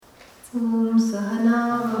Om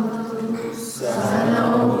Sahanavatu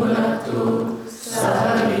Sahanau Bhunaktu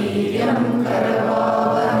Sahaviryam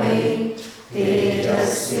Karavavahai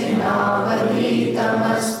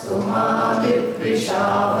Tejasvinavadhitamastu ma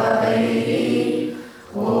Vidvishavahai.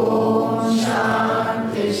 Om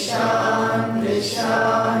Shanti Shanti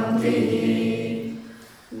Shanti.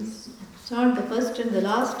 Chant the first and the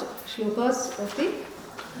last shlokas of the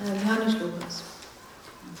Dhyana shlokas.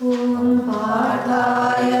 Om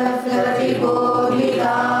Parthaya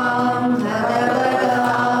Pratibodhitam Bhagavata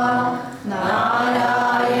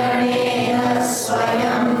Narayanena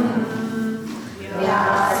Swayam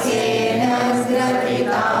Vyasena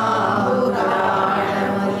Gratitam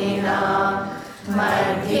Puranamalina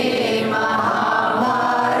Madhye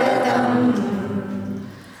Mahabharatam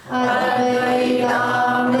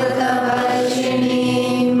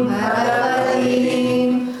Advaitamritavarshiniim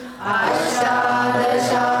Bhagavatim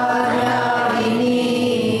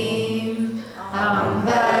Ashtadasharyavinim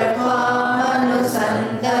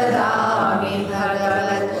Ambartvamanusandadami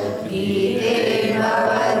Bhagavad Gite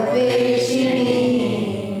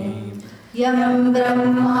Bhavadveshinim Yam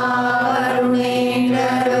Brahma Varunendra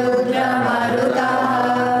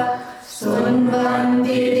Rudramarutaha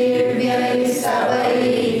Sunvanti Divyai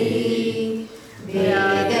Savai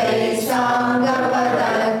Vedai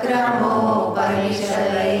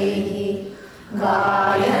Sangapadalakramopanishadai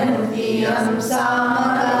Gayanti Yam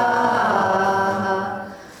Samagaha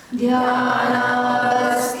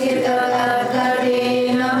Dhyānavaskita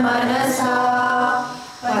Tadgatena Manasa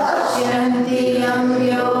Pakshyanti Yam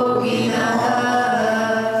Yoginaha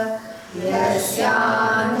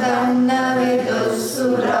Yasyantam na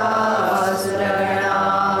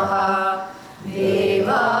vidusurāsuraganaha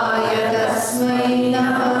Devāya tasmai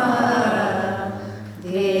namaha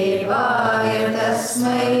Devāya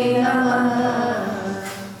tasmai namaha.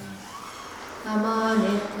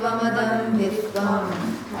 Amanitvamadam vitvam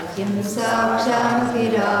Ahyam sakshaṁ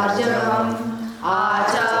hirārjavam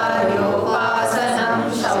āchāryopāsanaṁ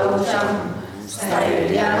śhauchaṁ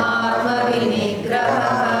sthairyam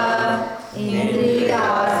ātma-vinigrahaḥ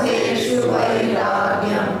indriyārtheṣhu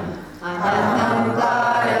vairāgyam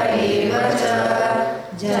anahankāra evaca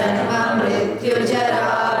janma mrityu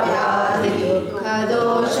jara vyādhi dukkha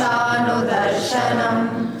doṣānudarshanam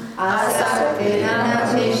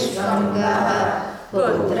asaktiranabhishvangah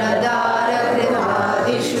putradara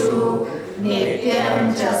grihādishu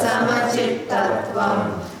nityam ca samacittatvam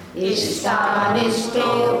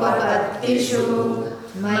ishtānishtopavattishu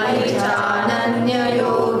mayi chānanya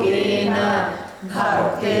yogena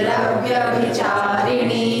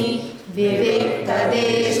bhaktirabhyabhicharini vivikta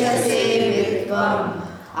desha sevitvam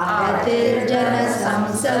agatirjana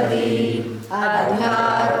samsadi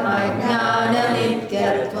adhyātma-jnāna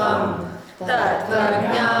nityatvam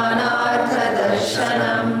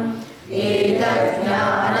tatvajnānārtha-darshanam etat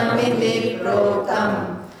jnānamiti proktam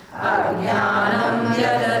ajnānam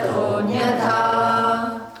yadato-nyatha.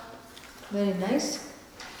 Very nice.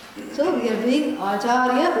 So we are doing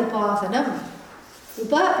āchāryopāsanaṁ.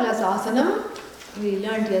 Upa plus asanam. We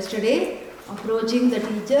learned yesterday. Approaching the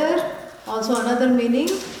teacher. Also another meaning,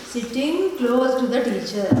 sitting close to the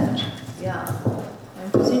teacher. Yeah.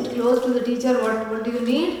 And to sit close to the teacher, what do you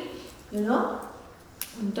need? You know,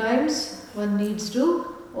 sometimes one needs to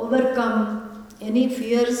overcome any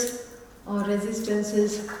fears or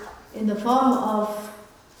resistances in the form of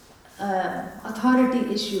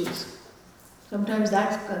authority issues. Sometimes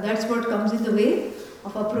that's what comes in the way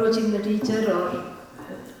of approaching the teacher or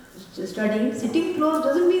studying. Sitting close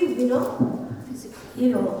doesn't mean,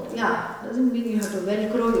 doesn't mean you have to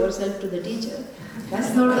velcro yourself to the teacher.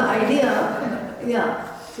 That's not the idea. Yeah,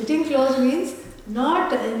 sitting close means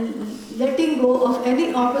not letting go of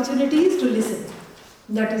any opportunities to listen.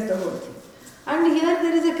 That is the whole thing. And here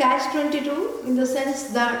there is a catch-22 in the sense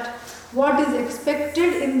that what is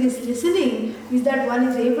expected in this listening is that one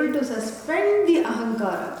is able to suspend the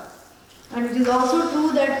anahankāra. And it is also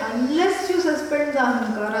true that unless you suspend the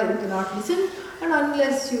anahankāra, you cannot listen, and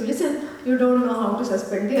unless you listen, you don't know how to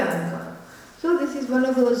suspend the anahankāra. So this is one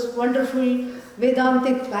of those wonderful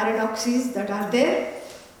Vedantic paradoxes that are there.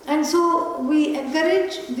 And so we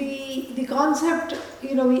encourage the concept,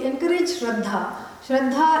 we encourage Shraddha.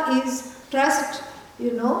 Shraddha is trust,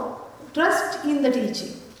 trust in the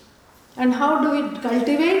teaching. And how do we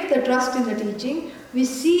cultivate the trust in the teaching? We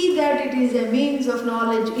see that it is a means of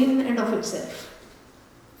knowledge in and of itself.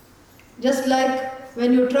 Just like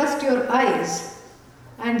when you trust your eyes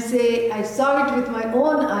and say, I saw it with my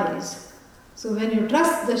own eyes. So when you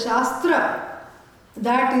trust the Shastra,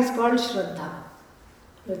 that is called Shraddha.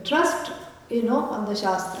 The trust, on the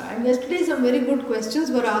Shastra. And yesterday some very good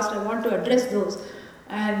questions were asked. I want to address those.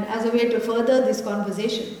 and as a way to further this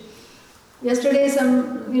conversation. Yesterday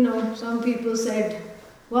some people said,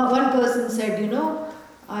 one person said,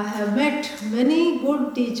 I have met many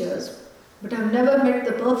good teachers, but I have never met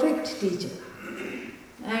the perfect teacher.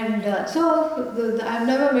 And I've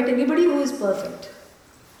never met anybody who is perfect.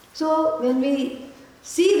 So when we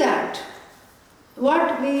see that,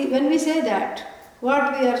 when we say that,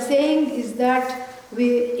 what we are saying is that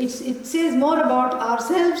it says more about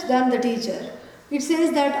ourselves than the teacher. It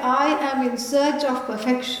says that I am in search of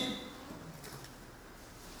perfection.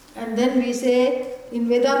 And then we say, in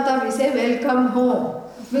Vedanta we say, welcome home.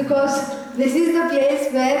 Because this is the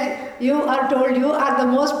place where you are told you are the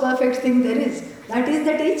most perfect thing there is. That is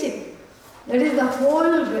the teaching. That is the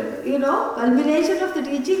whole, culmination of the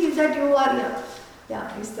teaching is that you are,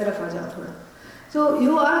 is taraf aa jao thoda. So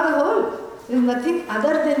you are the whole. There is nothing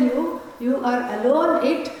other than you. You are alone,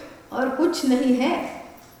 it, or kuch nahi hai,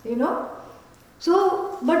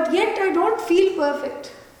 So, but yet I don't feel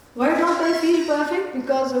perfect. Why don't I feel perfect?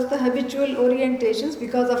 Because of the habitual orientations,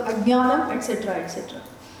 because of ajnanam, etc., etc.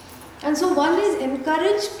 And so one is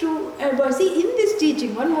encouraged to, see, in this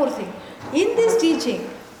teaching, one more thing. In this teaching,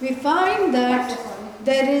 we find that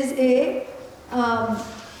there is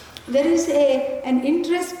an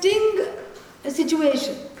interesting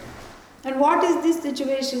situation. And what is this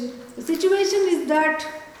situation? The situation is that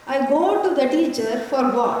I go to the teacher for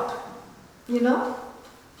what?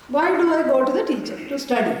 Why do I go to the teacher? To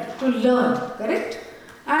study, to learn, correct?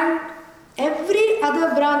 And every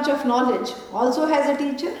other branch of knowledge also has a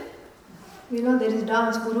teacher. There is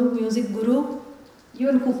dance guru, music guru,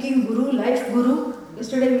 even cooking guru, life guru.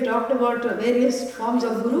 Yesterday we talked about various forms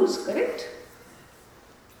of gurus, correct?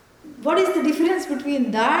 What is the difference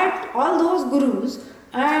between that, all those gurus,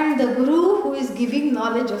 and the guru who is giving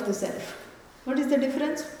knowledge of the self? What is the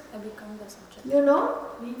difference? I become the subject.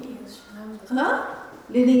 Lineage.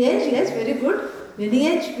 Lineage, yes, very good.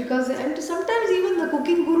 Lineage, because and sometimes even the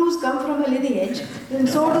cooking gurus come from a lineage, and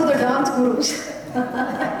so do the dance gurus.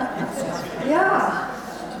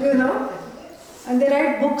 And they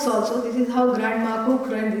write books also. This is how grandma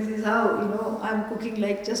cooked, and this is how, I'm cooking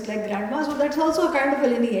just like grandma. So that's also a kind of a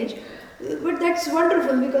lineage. But that's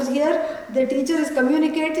wonderful because here the teacher is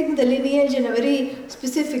communicating the lineage in a very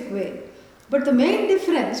specific way. But the main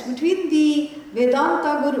difference between the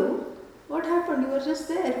Vedanta guru, what happened? You were just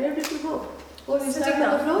there. Where did you go? Oh, you sat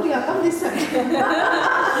on the floor? Yeah, come this side.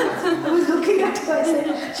 I was looking at her. I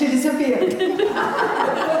said, she disappeared.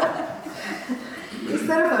 Is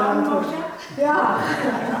there a problem? Yeah.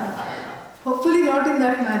 Hopefully not in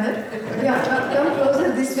that manner. Yeah, come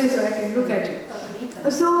closer this way so I can look at you.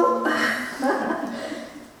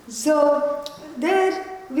 So there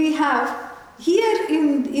we have, here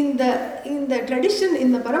in the tradition,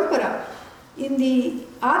 in the parampara, in the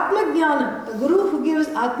ātma-vinigrahaḥ, the guru who gives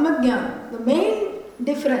ātma-vinigrahaḥ, the main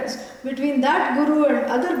difference between that guru and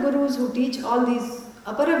other gurus who teach all these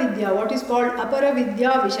apara-vidya, what is called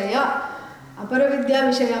apara-vidya vishaya. Apara-vidya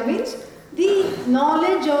vishaya means the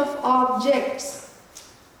knowledge of objects.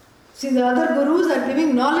 See, the other gurus are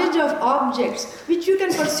giving knowledge of objects which you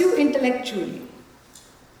can pursue intellectually.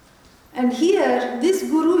 And here, this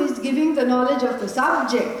guru is giving the knowledge of the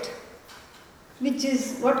subject, which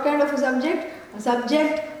is what kind of a subject? A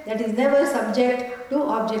subject that is never subject to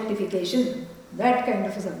objectification. That kind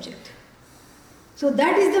of a subject. So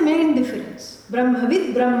that is the main difference.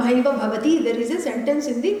 Brahmavid brahmaiva bhavati. There is a sentence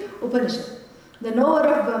in the Upanishad. The knower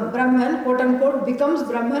of Brahman, quote unquote, becomes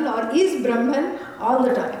Brahman or is Brahman all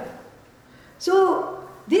the time. So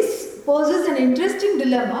this poses an interesting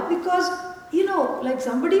dilemma because, like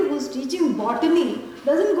somebody who's teaching botany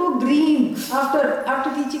doesn't go green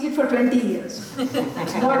after teaching it for 20 years.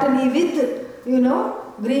 Botany with,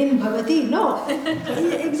 green bhavati. No,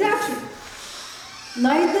 exactly.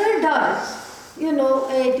 Neither does,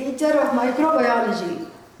 a teacher of microbiology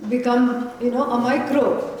become, a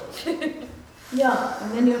microbe. Yeah,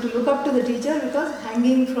 and then you have to look up to the teacher because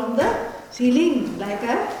hanging from the ceiling like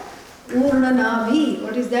a Urnanabhi.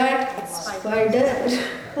 What is that? Spider.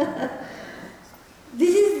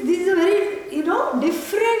 This is a very,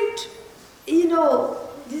 different,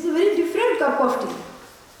 this is a very different cup of tea.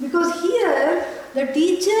 Because here, the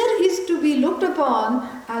teacher is to be looked upon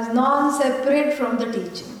as non-separate from the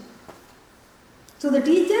teaching. So the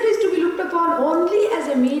teacher is to be looked upon only as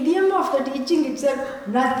a medium of the teaching itself,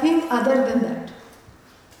 nothing other than that.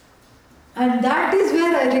 And that is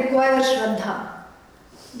where I require Shraddha.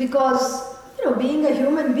 Because, being a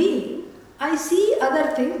human being, I see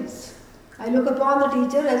other things. I look upon the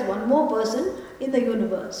teacher as one more person in the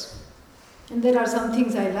universe. And there are some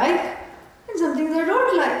things I like and some things I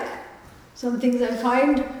don't like. Some things I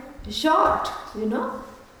find short,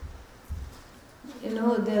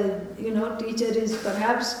 teacher is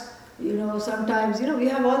perhaps, sometimes, we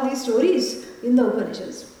have all these stories in the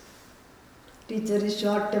Upanishads. Teacher is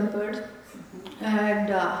short-tempered and,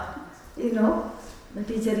 the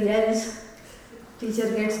teacher yells, teacher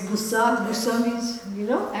gets gussa, gussa means,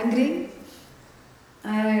 angry,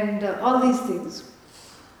 and all these things.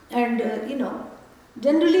 And,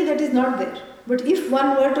 generally that is not there. But if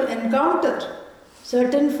one were to encounter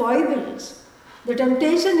certain foibles, the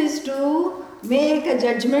temptation is to make a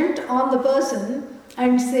judgment on the person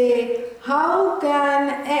and say, how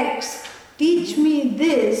can X teach me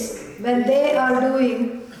this when they are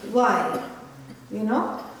doing Y?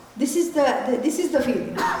 This is the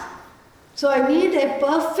feeling. So I need a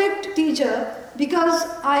perfect teacher because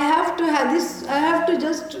I have to have this,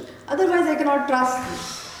 otherwise I cannot trust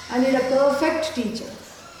this. I need a perfect teacher.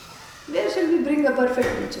 Where shall we bring a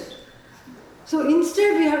perfect teacher? So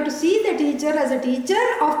instead we have to see the teacher as a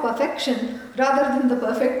teacher of perfection rather than the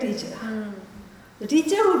perfect teacher. The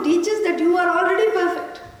teacher who teaches that you are already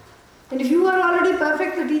perfect. And if you are already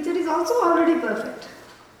perfect, the teacher is also already perfect.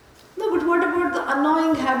 No, but what about the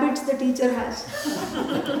annoying habits the teacher has?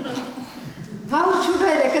 How should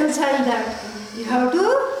I reconcile that? You have to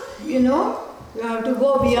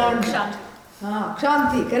go beyond that.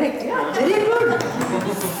 Kshanti, correct, yeah, very good.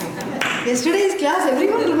 Yesterday's class,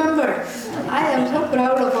 everyone remembered. I am so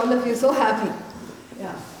proud of all of you, so happy.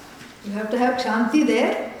 Yeah, you have to have Kshanti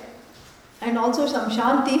there and also some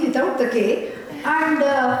Shanti without the K. And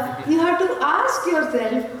you have to ask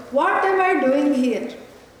yourself, what am I doing here?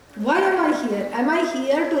 Why am I here? Am I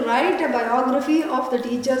here to write a biography of the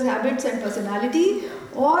teacher's habits and personality,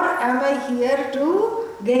 or am I here to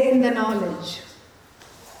gain the knowledge?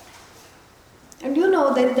 And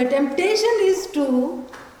that the temptation is to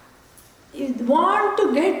want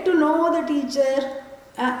to get to know the teacher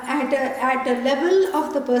at a level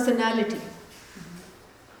of the personality.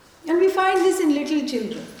 And we find this in little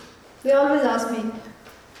children. They always ask me,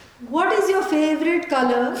 what is your favorite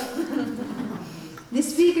color?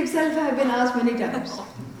 This week itself I have been asked many times.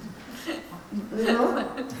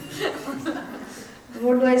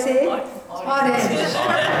 What do I say? Orange.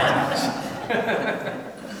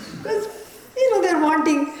 Because, they're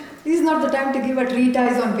wanting, this is not the time to give a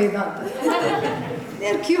treatise on Vedanta.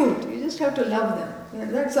 They're cute, you just have to love them.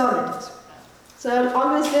 That's all it is. So I'll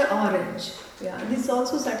always say orange. Yeah, this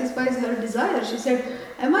also satisfies her desire. She said,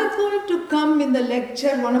 am I going to come in the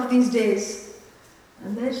lecture one of these days?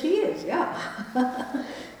 And there she is, yeah.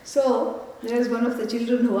 So there's one of the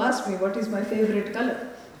children who asked me, what is my favorite color?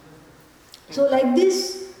 So like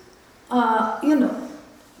this, not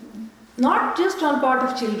just on part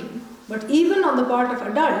of children, but even on the part of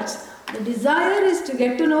adults, the desire is to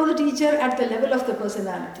get to know the teacher at the level of the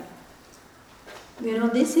personality.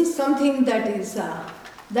 This is something that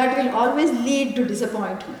will always lead to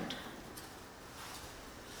disappointment.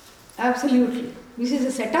 Absolutely. This is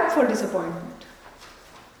a setup for disappointment.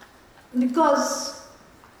 Because,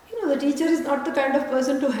 the teacher is not the kind of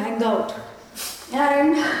person to hang out.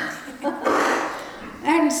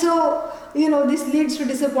 And so, this leads to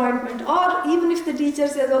disappointment. Or even if the teacher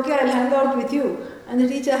says, okay, I'll hang out with you, and the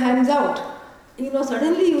teacher hangs out,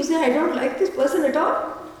 suddenly you say, I don't like this person at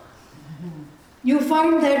all. You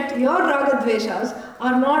find that your ragadveshas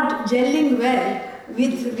are not gelling well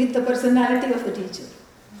with the personality of the teacher.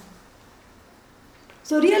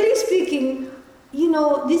 So really speaking,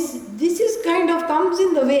 this is kind of comes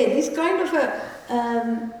in the way, this kind of a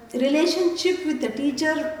relationship with the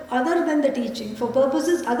teacher other than the teaching, for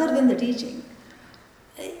purposes other than the teaching,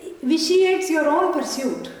 vitiates your own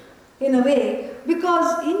pursuit in a way,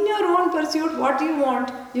 because in your own pursuit, what you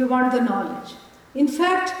want the knowledge. In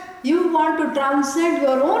fact, you want to transcend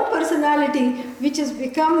your own personality, which has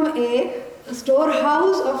become a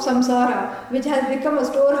storehouse of samsara, which has become a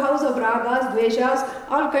storehouse of ragas, dveshas,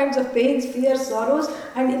 all kinds of pains, fears, sorrows,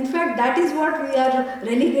 and in fact that is what we are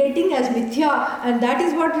relegating as mithya, and that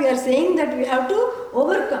is what we are saying that we have to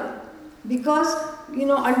overcome. Because,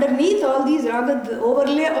 underneath all these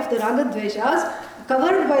overlay of the ragadveshas,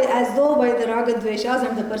 covered as though by the ragadveshas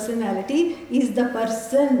and the personality, is the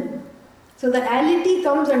person. So the ality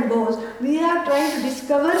comes and goes. We are trying to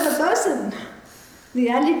discover the person. The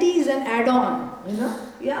reality is an add-on,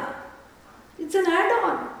 yeah. It's an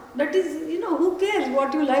add-on. That is, who cares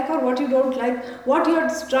what you like or what you don't like. What you are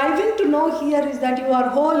striving to know here is that you are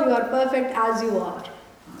whole, you are perfect as you are.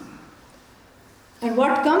 And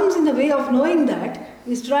what comes in the way of knowing that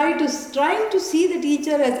is trying to see the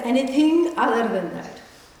teacher as anything other than that.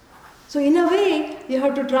 So in a way, you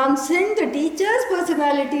have to transcend the teacher's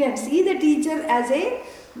personality and see the teacher as a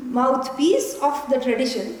mouthpiece of the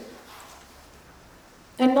tradition,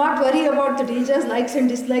 And not worry about the teacher's likes and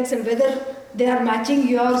dislikes and whether they are matching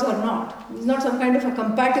yours or not. It's not some kind of a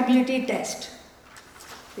compatibility test.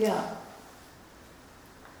 Yeah.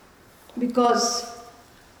 Because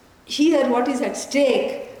here what is at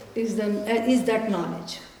stake is that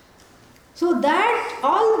knowledge. So that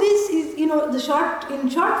all this is, in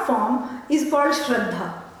short form, is called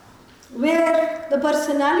Shraddha, where the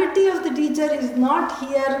personality of the teacher is not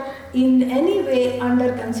here in any way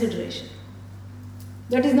under consideration.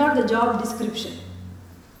 That is not the job description.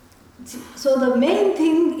 So the main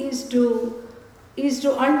thing is to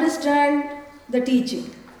understand the teaching.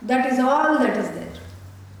 That is all that is there.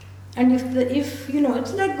 And if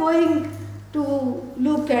it's like going to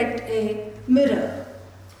look at a mirror.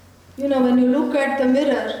 When you look at the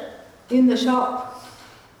mirror in the shop,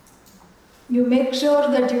 you make sure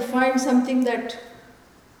that you find something that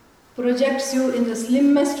projects you in the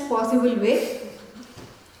slimmest possible way,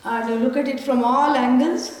 and you look at it from all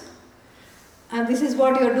angles, and this is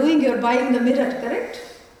what you're doing, you're buying the mirror, correct?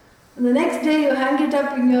 And the next day you hang it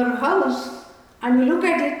up in your house, and you look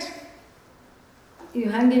at it, you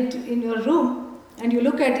hang it in your room, and you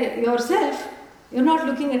look at it yourself, you're not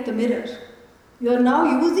looking at the mirror. You are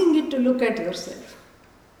now using it to look at yourself.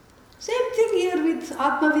 Same thing here with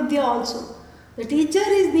ātma-vidya also. The teacher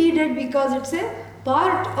is needed because it's a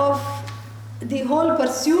part of the whole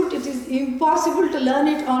pursuit. It is impossible to learn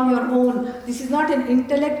it on your own. This is not an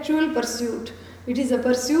intellectual pursuit. It is a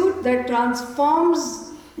pursuit that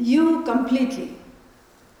transforms you completely,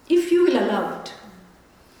 if you will allow it.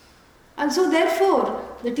 And so therefore,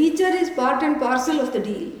 the teacher is part and parcel of the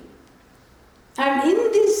deal. And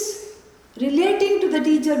in this, relating to the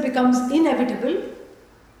teacher becomes inevitable,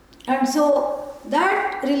 and so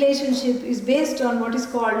that relationship is based on what is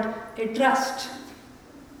called a trust.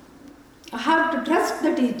 I have to trust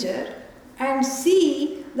the teacher and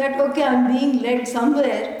see that, okay, I'm being led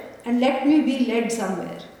somewhere and let me be led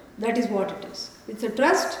somewhere. That is what it is. It's a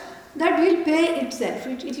trust that will pay itself.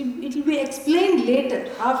 It will be explained later.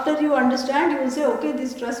 After you understand, you will say, okay,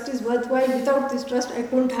 this trust is worthwhile. Without this trust, I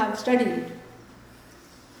couldn't have studied.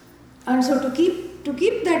 And so to keep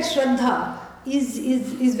that Shraddha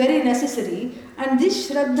is very necessary, and this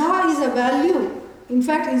Shraddha is a value. In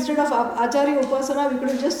fact, instead of āchāryopāsanaṁ, we could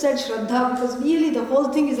have just said Shraddha, because really the whole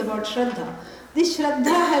thing is about Shraddha. This Shraddha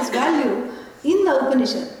has value in the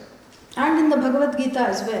Upanishad and in the Bhagavad Gita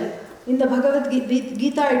as well. In the Bhagavad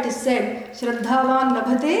Gita it is said, Shraddhavan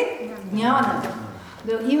labhate jnanam.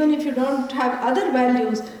 Even if you don't have other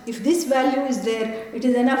values, if this value is there, it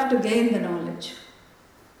is enough to gain the knowledge.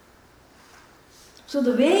 So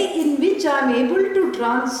the way in which I am able to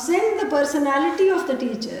transcend the personality of the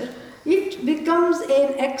teacher, it becomes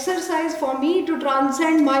an exercise for me to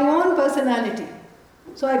transcend my own personality.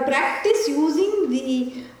 So I practice using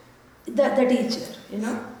the teacher,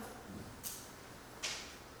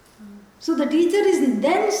 So the teacher is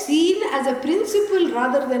then seen as a principle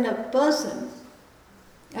rather than a person,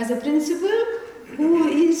 as a principle who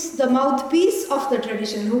is the mouthpiece of the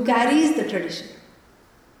tradition, who carries the tradition.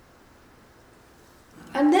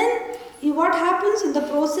 And then what happens in the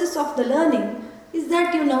process of the learning is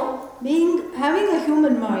that, having a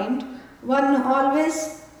human mind, one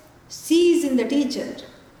always sees in the teacher,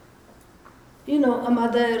 a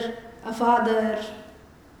mother, a father,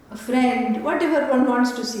 a friend, whatever one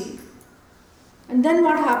wants to see. And then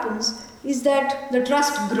what happens is that the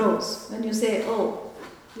trust grows when you say, oh,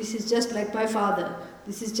 this is just like my father,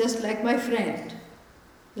 this is just like my friend.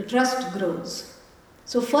 The trust grows.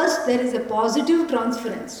 So first there is a positive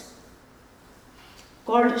transference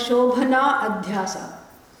called shobhana adhyasa.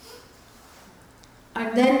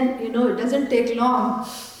 And then, it doesn't take long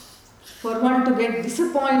for one to get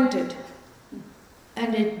disappointed.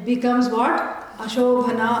 And it becomes what?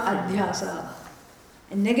 Ashobhana adhyasa.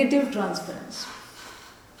 A negative transference.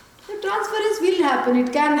 The transference will happen,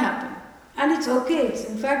 it can happen. And it's okay, it's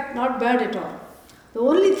in fact not bad at all. The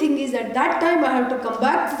only thing is at that time I have to come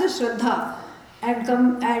back to the Shraddha. At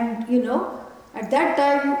that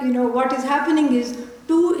time, what is happening is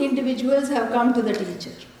two individuals have come to the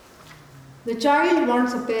teacher. The child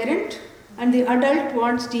wants a parent and the adult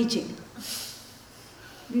wants teaching.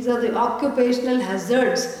 These are the occupational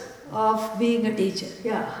hazards of being a teacher.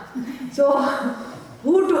 Yeah. So,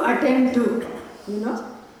 who to attend to?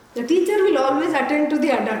 The teacher will always attend to the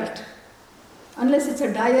adult, unless it's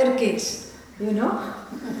a dire case,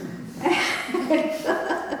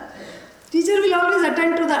 Teacher will always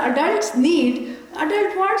attend to the adult's need.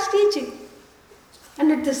 Adult wants teaching. And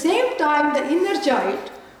at the same time, the inner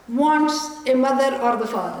child wants a mother or the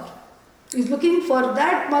father. He's looking for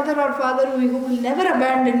that mother or father who will never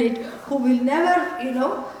abandon it, who will never,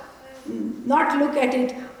 not look at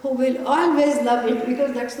it, who will always love it,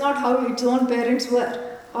 because that's not how its own parents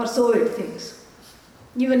were, or so it thinks.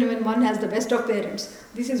 Even when one has the best of parents,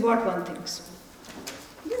 this is what one thinks.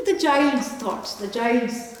 This is the child's thoughts, the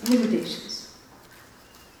child's limitations.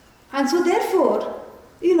 And so therefore,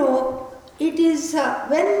 it is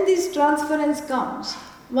when this transference comes,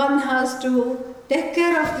 one has to take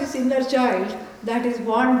care of this inner child that is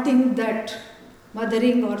wanting that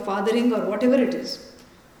mothering or fathering or whatever it is,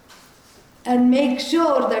 and make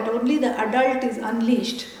sure that only the adult is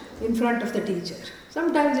unleashed in front of the teacher.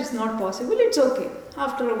 Sometimes it's not possible, it's okay.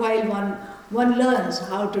 After a while one learns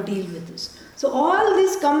how to deal with this. So all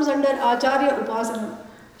this comes under āchāryopāsanaṁ,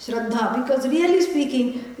 Shraddha, because really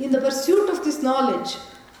speaking, in the pursuit of this knowledge,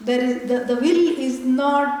 there is the will is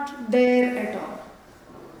not there at all.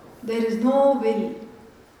 There is no will.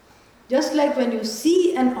 Just like when you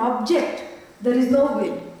see an object, there is no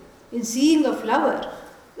will. In seeing a flower,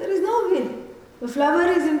 there is no will. The flower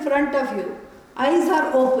is in front of you. Eyes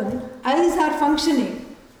are open, eyes are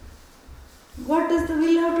functioning. What does the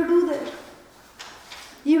will have to do there?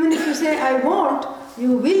 Even if you say, I won't,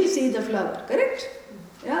 you will see the flower, correct?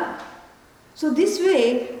 Yeah. So this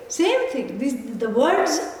way, same thing. The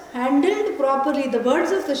words handled properly, the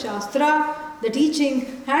words of the Shastra, the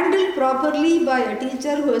teaching, handled properly by a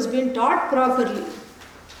teacher who has been taught properly,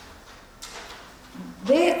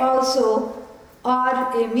 they also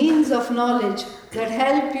are a means of knowledge that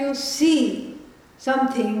help you see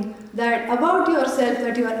something that about yourself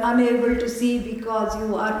that you are unable to see because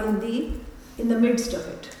you are in the midst of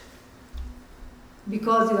it,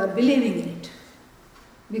 because you are believing in it,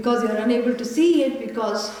 because you are unable to see it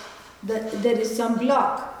because there is some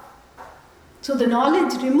block. So the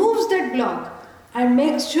knowledge removes that block and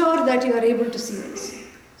makes sure that you are able to see this.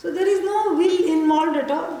 So there is no will involved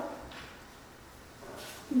at all.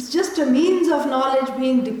 It's just a means of knowledge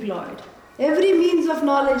being deployed. Every means of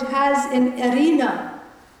knowledge has an arena.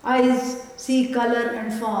 Eyes see color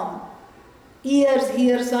and form. Ears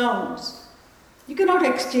hear sounds. You cannot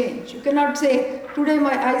exchange. You cannot say, today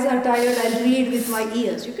my eyes are tired, I'll read with my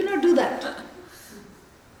ears. You cannot do that.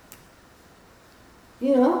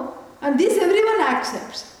 And this everyone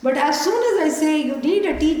accepts. But as soon as I say you need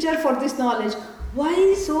a teacher for this knowledge,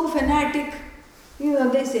 why so fanatic?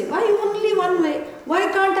 They say, why only one way?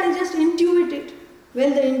 Why can't I just intuit it? Well,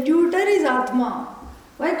 the intuiter is Atma.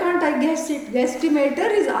 Why can't I guess it? Guesstimator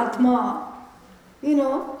is Atma.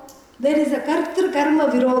 There is a kartru-karma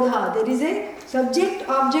virodha. There is a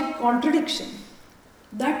subject-object contradiction.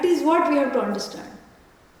 That is what we have to understand.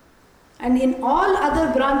 And in all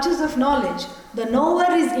other branches of knowledge, the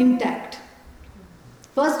knower is intact.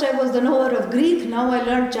 First I was the knower of Greek, now I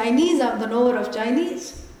learned Chinese, I am the knower of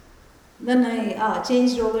Chinese. Then I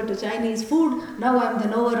changed over to Chinese food, now I am the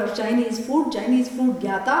knower of Chinese food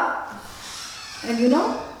jnata. And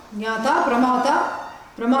jnata,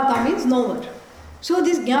 pramata means knower. So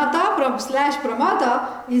this jnata /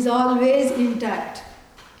 pramata is always intact.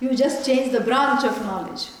 You just change the branch of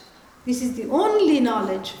knowledge. This is the only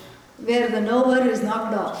knowledge where the knower is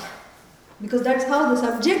knocked off. Because that's how the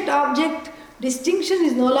subject-object distinction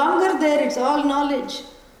is no longer there, it's all knowledge.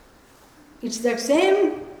 It's that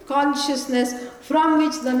same consciousness from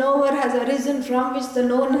which the knower has arisen, from which the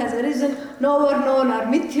known has arisen. Knower, known are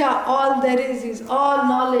mithya, all there is all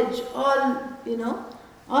knowledge,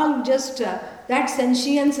 all just that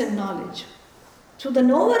sentience and knowledge. So the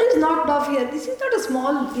knower is knocked off here. This is not a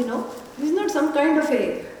small, this is not some kind of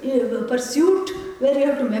a pursuit where you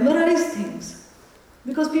have to memorize things.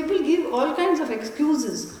 Because people give all kinds of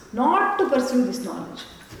excuses not to pursue this knowledge.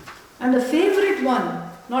 And the favorite one,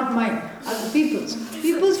 not mine, other people's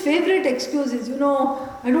favorite excuse is,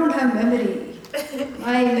 I don't have memory.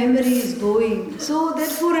 My memory is going. So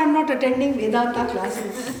therefore I am not attending Vedanta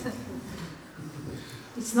classes.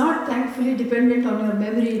 It's not thankfully dependent on your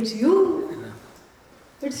memory, it's you.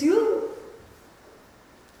 It's you.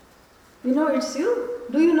 It's you.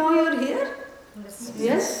 Do you know you're here? Yes.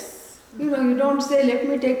 Yes? You don't say, let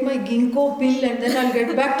me take my ginkgo pill and then I'll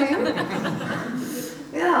get back to you.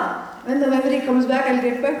 Yeah, when the memory comes back, I'll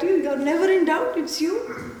get back to you. You're never in doubt, it's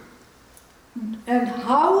you. And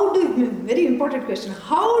very important question,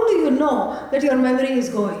 how do you know that your memory is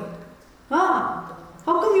going? How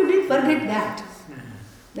come you didn't forget that?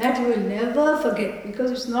 That you will never forget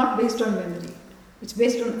because it's not based on memory. It's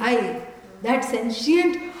based on I. That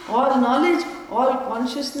sentient, all knowledge, all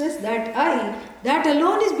consciousness, that I, that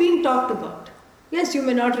alone is being talked about. Yes, you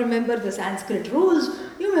may not remember the Sanskrit rules,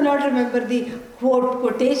 you may not remember the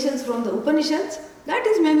quotations from the Upanishads, that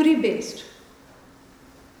is memory based.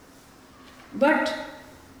 But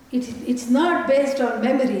it's not based on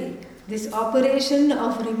memory. This operation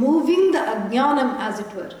of removing the ajnanam, as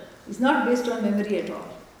it were, is not based on memory at all.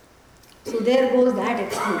 So there goes that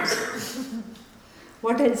excuse.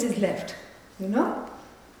 What else is left?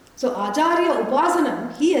 So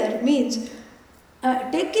āchāryopāsanaṁ here means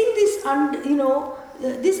taking this,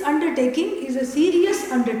 this undertaking is a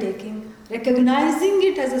serious undertaking, recognizing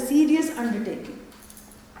it as a serious undertaking.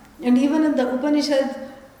 And even in the Upanishad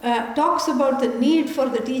talks about the need for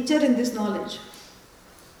the teacher in this knowledge.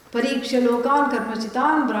 Parikshya lokan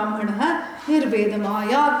karmachitan brahmanah nirvedam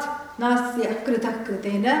nasya kritah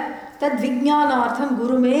kritena tad vijnanartham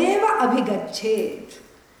gurumeva abhigachet.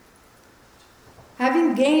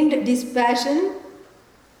 Having gained dispassion,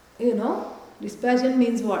 dispassion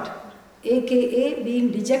means what? AKA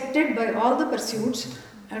being dejected by all the pursuits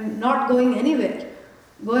and not going anywhere.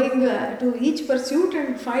 Going to each pursuit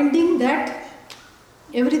and finding that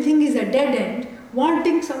everything is a dead end,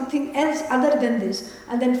 wanting something else other than this,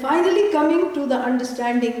 and then finally coming to the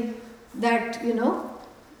understanding that,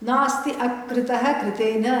 nasti akritaha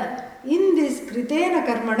kritena, in this kritena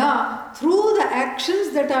karmana, through the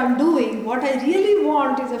actions that I am doing, what I really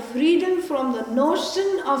want is a freedom from the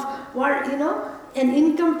notion of what, an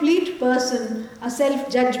incomplete person, a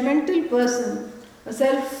self-judgmental person, a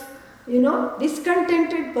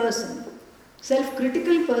discontented person,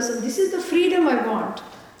 self-critical person. This is the freedom I want.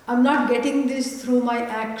 I'm not getting this through my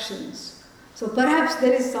actions. So perhaps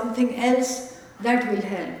there is something else that will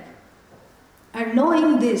help. And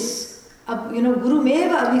knowing this,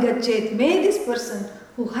 Gurumeva Abhigachet, may this person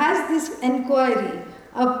who has this enquiry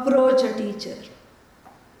approach a teacher.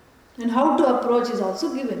 And how to approach is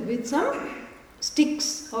also given with some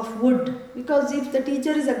sticks of wood. Because if the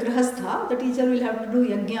teacher is a grihastha, the teacher will have to do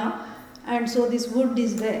yajna, and so this wood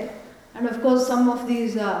is there. And of course some of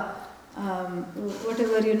these,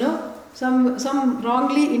 some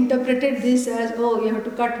wrongly interpreted this as, you have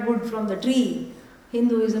to cut wood from the tree.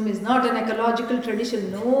 Hinduism is not an ecological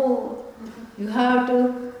tradition. No, you have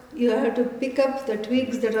to pick up the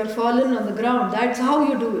twigs that are fallen on the ground. That's how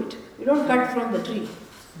you do it. You don't cut from the tree.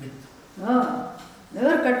 No,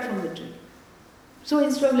 never cut from the tree. So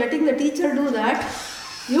instead of letting the teacher do that,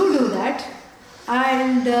 you do that,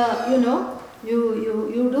 and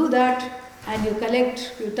you do that, and you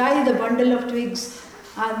tie the bundle of twigs,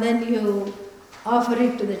 and then you offer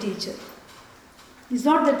it to the teacher. It's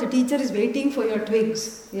not that the teacher is waiting for your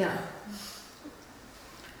twigs,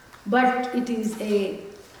 but it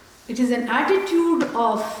is an attitude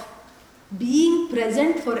of being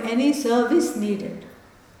present for any service needed.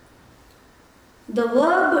 The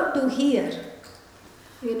verb to hear,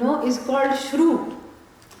 is called shrew.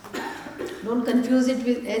 Don't confuse it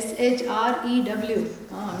with shrew.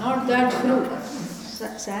 Not that shrew.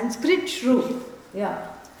 Sanskrit shrew.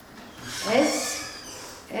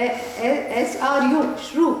 SRU,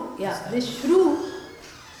 shrew. This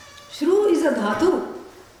shrew is a dhatu.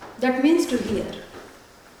 That means to hear.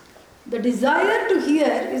 The desire to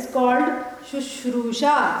hear is called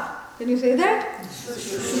shushrusha. Can you say that?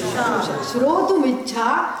 Shushrusha. Shrotum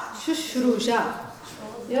ichha, shushrusha.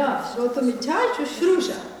 Shrotum ichha,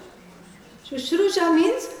 shushrusha. Shushrusha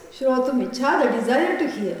means shrotum ichha, the desire to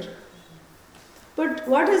hear. But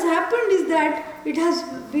what has happened is that it has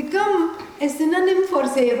become a synonym for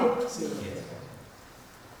seva.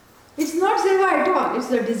 It's not seva at all, it's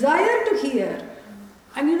the desire to hear.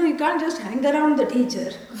 And you can't just hang around the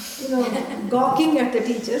teacher, gawking at the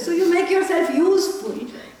teacher. So you make yourself useful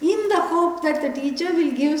in the hope that the teacher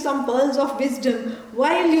will give some pearls of wisdom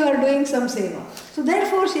while you are doing some seva. So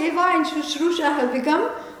therefore seva and shushrusha have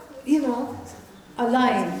become,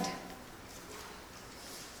 aligned.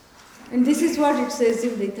 And this is what it says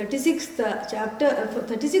in the 36th chapter,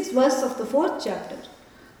 36th verse of the 4th chapter.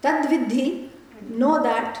 Tad vidhi, know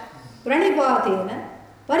that, pranipatena,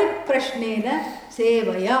 pariprashnena,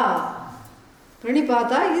 sevaya.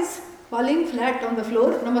 Pranipata is falling flat on the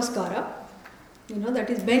floor, namaskara. That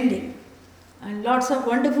is bending. And lots of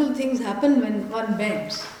wonderful things happen when one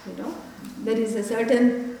bends. There is a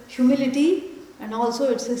certain humility, and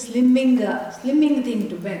also it's a slimming thing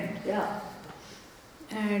to bend.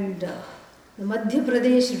 And the Madhya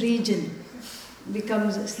Pradesh region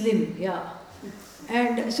becomes slim.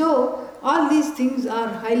 And so all these things are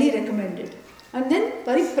highly recommended. And then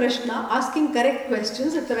pariprashna, asking correct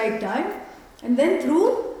questions at the right time, and then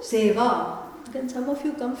through seva. Can some of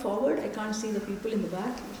you come forward? I can't see the people in the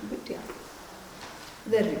back a little bit.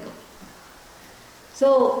 There we go.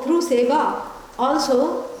 So through seva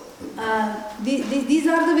also, these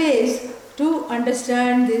are the ways to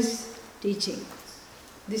understand this teaching.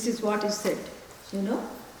 This is what is said,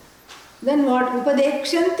 Then what?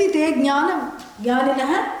 Upadekshanti te jnanam.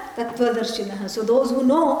 Jnaninaha tattvadarshinaha. So those who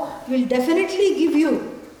know will definitely give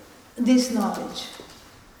you this knowledge.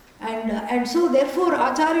 And so therefore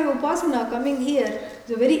āchāryopāsana coming here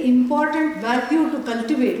is a very important value to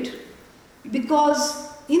cultivate, because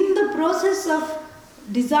in the process of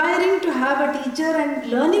desiring to have a teacher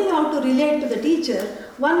and learning how to relate to the teacher,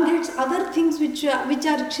 one gets other things which are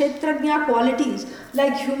kshetrajna qualities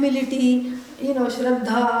like humility,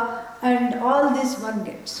 shraddha, and all this one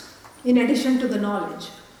gets. In addition to the knowledge,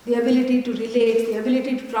 the ability to relate, the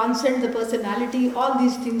ability to transcend the personality, all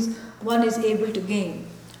these things one is able to gain.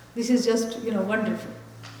 This is just, wonderful.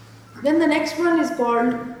 Then the next one is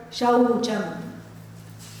called śhauchaṁ.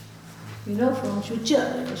 From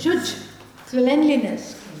shuch,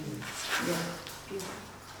 cleanliness. Yeah.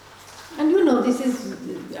 And this is,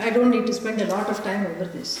 I don't need to spend a lot of time over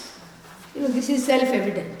this. This is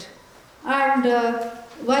self-evident. And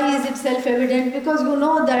why is it self-evident? Because you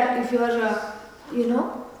know that if you are, if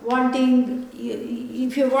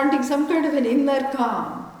you're wanting some kind of an inner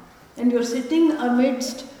calm, and you're sitting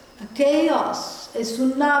amidst a chaos, a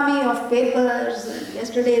tsunami of papers,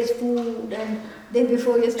 yesterday's food, and day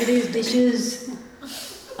before yesterday's dishes,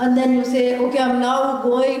 and then you say, okay, I'm now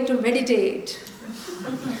going to meditate,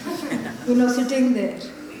 sitting there.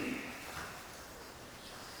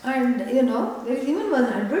 And, there is even one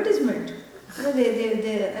advertisement.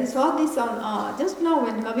 I saw this on, just now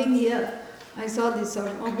when coming here, I saw this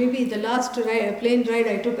on, or maybe the last plane ride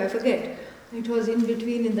I took, I forget. It was in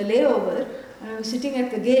between in the layover, and I was sitting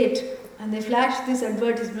at the gate, and they flashed this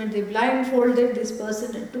advertisement. They blindfolded this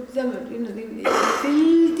person and took them, the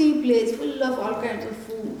filthy place full of all kinds of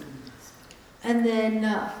food. And then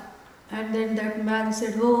that man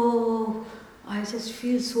said, "Oh, I just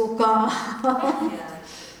feel so calm.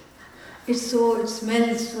 It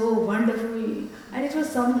smells so wonderful." And it was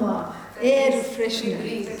some air freshener.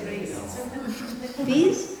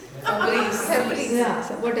 Peace? Yeah,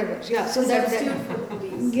 so whatever. Yeah, so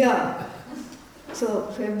yeah.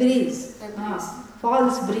 So breeze.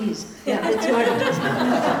 False breeze. Yeah, that's what it is.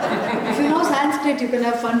 If you know Sanskrit, you can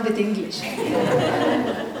have fun with English.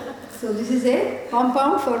 So this is a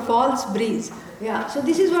compound for false breeze. Yeah, so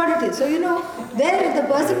this is what it is. So there the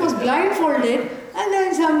person was blindfolded, and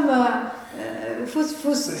then some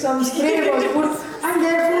spray was put, and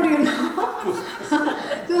therefore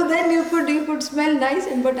so then you could smell nice,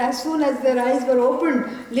 but as soon as their eyes were opened,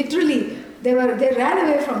 literally they ran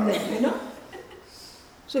away from them.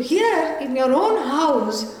 So here in your own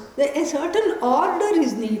house, a certain order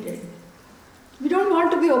is needed. We don't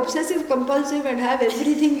want to be obsessive compulsive and have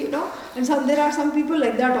everything, and there are some people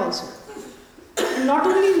like that also. And not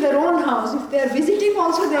only in their own house, if they are visiting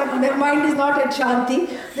also, their mind is not at Shanti,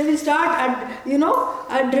 they will start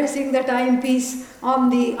addressing the timepiece on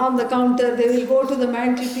the counter. They will go to the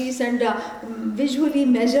mantelpiece and visually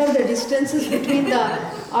measure the distances between the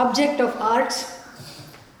object of arts.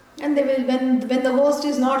 And they will, when the host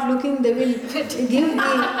is not looking, they will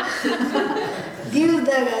give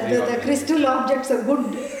the crystal objects a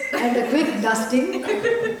good and a quick dusting,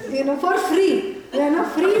 for free.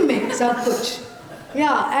 Free mein sab kuch.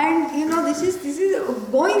 Yeah, and this is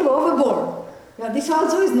going overboard. Yeah, this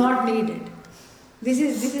also is not needed. This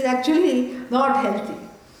is actually not healthy.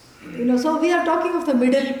 So we are talking of the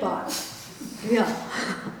middle path. Yeah,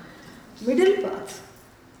 middle path.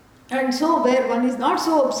 And so where one is not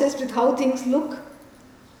so obsessed with how things look,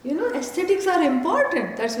 aesthetics are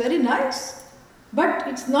important. That's very nice. But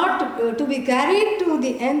it's not to be carried to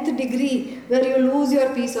the nth degree where you lose your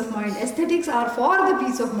peace of mind. Aesthetics are for the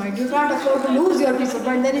peace of mind. You can't afford to lose your peace of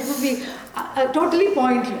mind, then it would be totally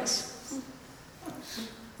pointless.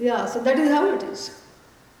 Yeah, so that is how it is.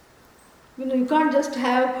 You can't just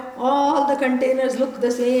have all the containers look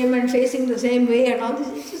the same and facing the same way and all this.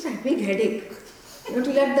 It's just a big headache. You have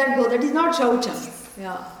to let that go. That is not śhauchaṁ.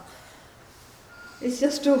 Yeah. It's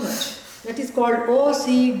just too much. That is called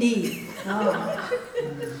OCD.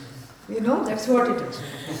 That's what it is.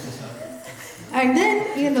 And then,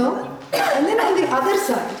 on the other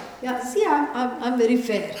side, see, I'm very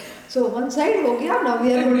fair. So one side, okay, now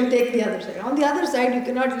we are going to take the other side. On the other side, you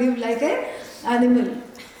cannot live like an animal.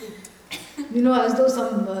 As though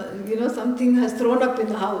something has thrown up in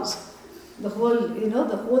the house. The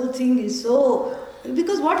whole thing is so,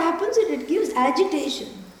 because what happens is it gives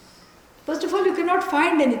agitation. First of all, you cannot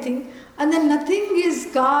find anything, and then nothing is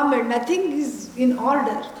calm and nothing is in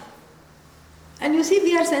order. And you see,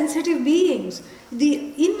 we are sensitive beings.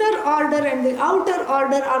 The inner order and the outer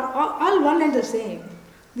order are all one and the same.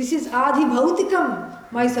 This is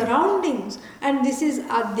ādi-bhautikam, my surroundings, and this is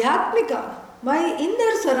ādyātmika, my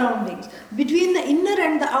inner surroundings. Between the inner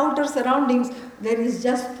and the outer surroundings, there is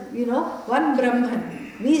just, one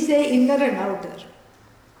Brahman. We say inner and outer.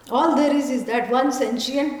 All there is that one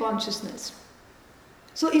sentient consciousness.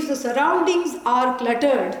 So if the surroundings are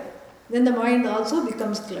cluttered, then the mind also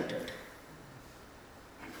becomes cluttered.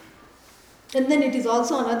 And then it is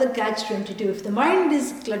also another catch-22. If the mind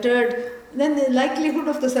is cluttered, then the likelihood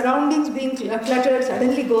of the surroundings being cluttered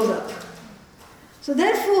suddenly goes up. So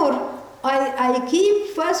therefore, I keep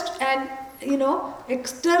first an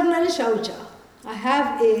external śhauchaṁ. I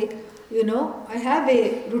have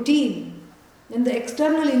a routine, and the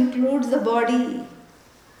external includes the body.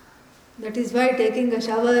 That is why taking a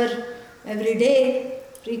shower every day,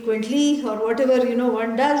 frequently, or whatever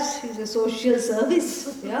one does is a social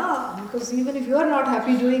service. Yeah, because even if you are not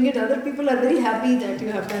happy doing it, other people are very happy that you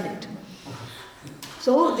have done it.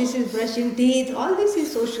 So this is brushing teeth. All this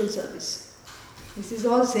is social service. This is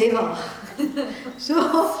all seva.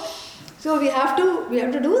 So we have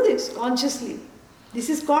to do this consciously. This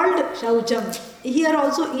is called śhauchaṁ. Here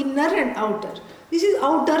also inner and outer. This is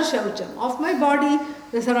outer śhauchaṁ of my body,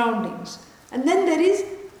 the surroundings. And then there is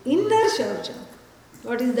inner śhauchaṁ.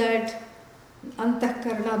 What is that?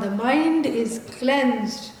 anahankāra. The mind is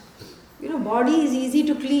cleansed. Body is easy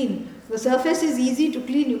to clean. The surface is easy to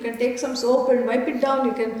clean. You can take some soap and wipe it down.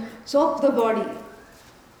 You can soap the body.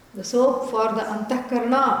 The soap for the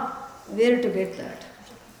ātma-vinigrahaḥ. Where to get that?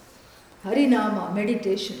 Harinama,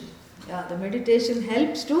 meditation. Yeah, the meditation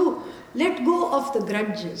helps to let go of the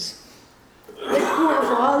grudges. Let go of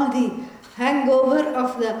all the hangover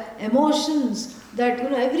of the emotions that,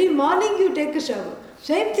 every morning you take a shower.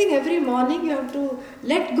 Same thing, every morning you have to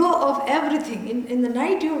let go of everything. In the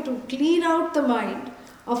night you have to clean out the mind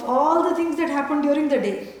of all the things that happen during the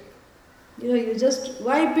day. You just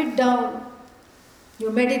wipe it down. You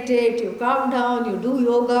meditate, you calm down, you do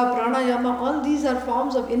yoga, pranayama, all these are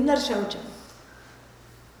forms of inner śhauchaṁ.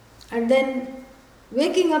 And then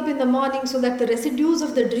waking up in the morning so that the residues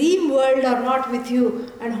of the dream world are not with you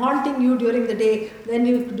and haunting you during the day, then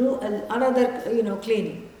you do another,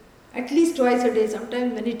 cleaning. At least twice a day,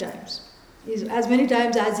 sometimes many times. As many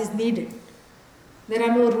times as is needed. There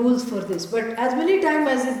are no rules for this, but as many times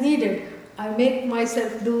as is needed, I make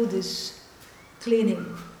myself do this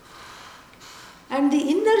cleaning. And the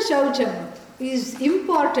inner śhauchaṁ is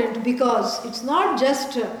important because it's not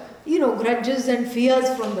just, grudges and fears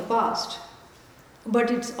from the past,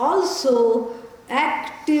 but it's also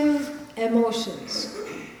active emotions.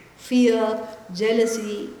 Fear,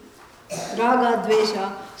 jealousy,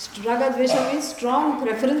 vairāgyam. Vairāgyam means strong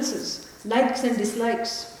preferences, likes and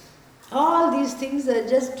dislikes. All these things are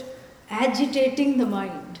just agitating the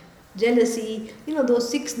mind. Jealousy, those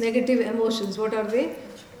 6 negative emotions, what are they?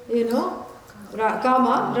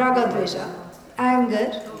 Kama, vairāgyam,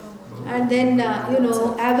 anger, and then,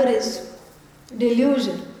 avarice,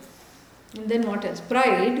 delusion, and then what else?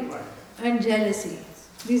 Pride and jealousy.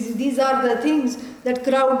 These are the things that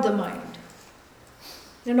crowd the mind.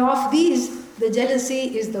 And of these, the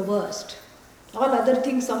jealousy is the worst. All other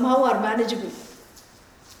things somehow are manageable.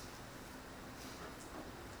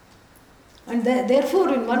 And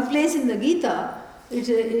therefore, in one place in the Gita,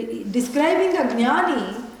 describing a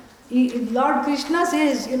jnani, Lord Krishna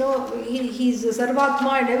says, he's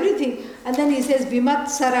sarvatma and everything, and then he says,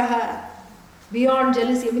 vimatsaraha, beyond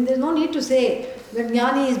jealousy. There's no need to say that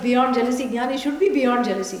jnani is beyond jealousy. Jnani should be beyond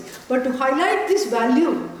jealousy. But to highlight this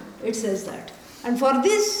value, it says that. And for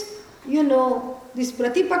this, this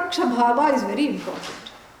pratipaksha bhava is very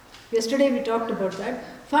important. Yesterday we talked about that.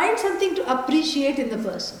 Find something to appreciate in the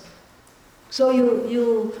person. So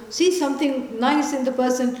you see something nice in the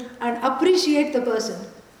person and appreciate the person.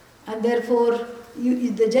 And therefore,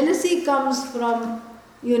 the jealousy comes from,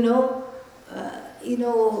 when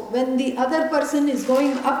the other person is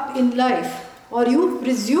going up in life, or you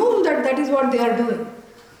presume that is what they are doing.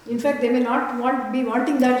 In fact, they may not be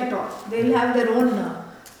wanting that at all. They will have their own,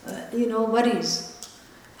 worries.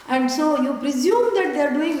 And so you presume that they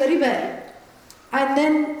are doing very well. And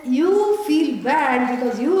then you feel bad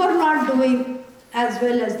because you are not doing as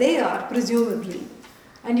well as they are, presumably.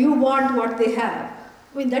 And you want what they have.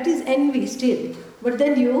 That is envy still. But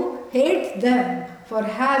then you hate them for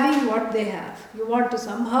having what they have. You want to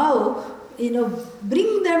somehow,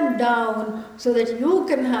 bring them down so that you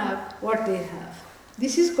can have what they have.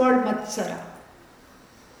 This is called matsara.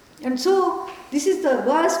 And so, this is the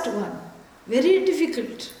worst one. Very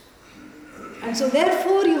difficult. And so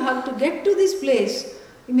therefore you have to get to this place.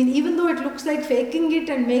 Even though it looks like faking it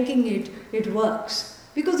and making it, it works.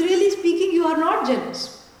 Because really speaking, you are not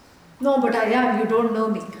jealous. No, but I am, you don't know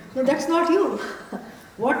me. No, that's not you.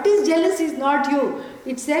 What is jealous is not you.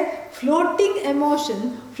 It's a floating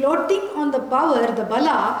emotion, floating on the power, the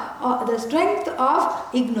bala, the strength of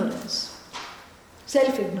ignorance.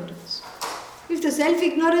 self-ignorance. If the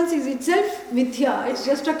self-ignorance is itself mithya, it's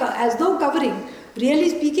just as though covering, really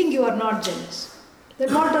speaking, you are not jealous.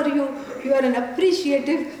 Then what are you? You are an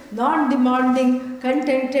appreciative, non-demanding,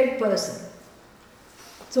 contented person.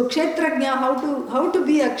 So kshetrajna, how to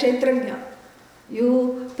be a kshetrajna?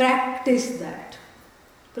 You practice that.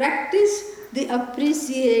 Practice the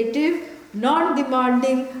appreciative,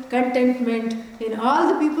 non-demanding contentment in all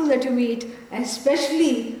the people that you meet,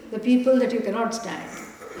 especially the people that you cannot stand.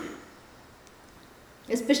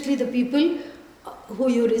 Especially the people who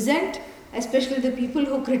you resent, especially the people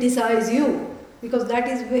who criticize you. Because that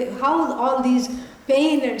is how all these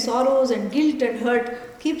pain and sorrows and guilt and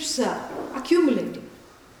hurt keeps accumulating.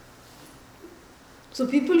 So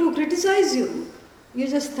people who criticize you, you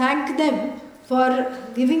just thank them for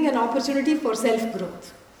giving an opportunity for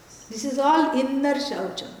self-growth. This is all inner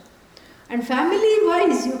śhauchaṁ. And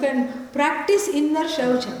family-wise, you can practice inner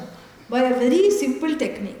śhauchaṁ by a very simple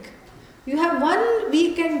technique. You have one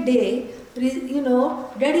weekend day,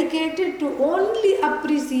 dedicated to only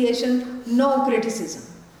appreciation, no criticism.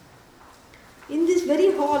 In this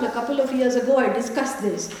very hall, a couple of years ago, I discussed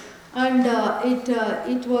this, and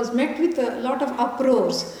it was met with a lot of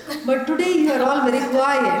uproars. But today you are all very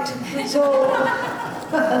quiet, so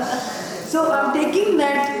I'm taking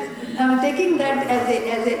that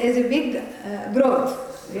as a big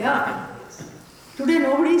growth. Yeah. Today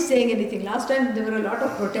nobody is saying anything. Last time there were a lot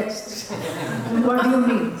of protests. What do you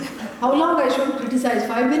mean? How long I should criticize?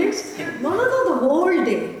 5 minutes? No, the whole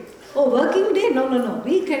day. Oh, working day? No.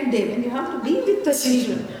 Weekend day. When you have to be with the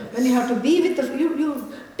children, when you have to be with the...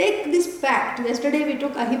 You take this pact. Yesterday we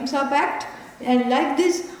took Ahimsa pact, and like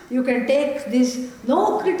this, you can take this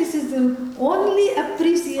no criticism, only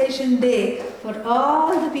appreciation day for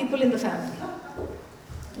all the people in the family.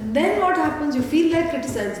 And then what happens? You feel like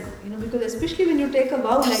criticizing, because especially when you take a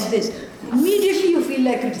vow like this, immediately you feel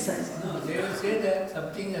like criticizing. No, they will say that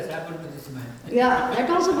something has happened to this man. Yeah, that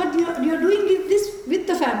also, but you are doing this with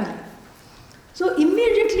the family. So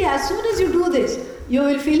immediately, as soon as you do this, you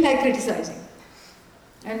will feel like criticizing.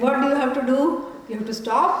 And what do you have to do? You have to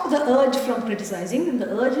stop the urge from criticizing, and the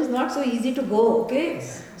urge is not so easy to go, okay?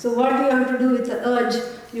 So what do you have to do with the urge?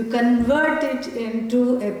 You convert it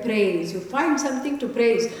into a praise. You find something to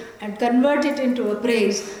praise and convert it into a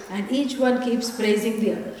praise, and each one keeps praising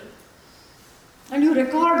the other. And you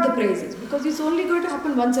record the praises, because it's only going to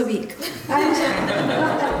happen once a week.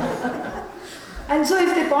 And so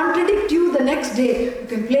if they contradict you the next day, you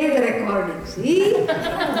can play the recording. See?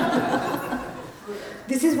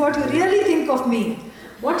 This is what you really think of me.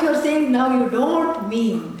 What you're saying now you don't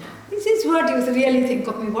mean. This is what you really think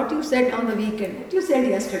of me, what you said on the weekend, what you said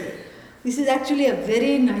yesterday. This is actually a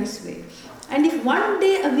very nice way. And if one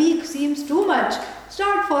day a week seems too much,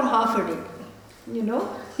 start for half a day.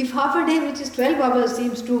 If half a day, which is 12 hours,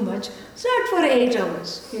 seems too much, start for 8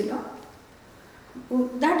 hours,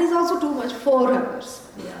 That is also too much, 4 hours.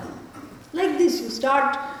 Yeah. Like this, you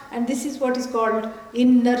start, and this is what is called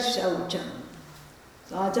inner śhauchaṁ.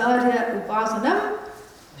 So, āchāryopāsanaṁ,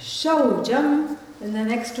 śhauchaṁ, and the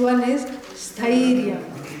next one is sthairyam.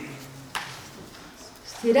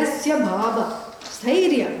 Sthirasya bhava.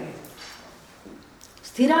 Sthairyam.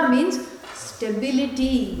 Sthira means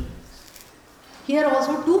stability. Here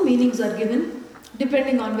also 2 meanings are given,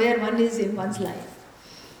 depending on where one is in one's life.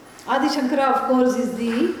 Adi Shankara, of course, is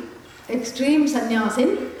the extreme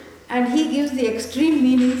sannyasin, and he gives the extreme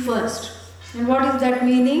meaning first. And what is that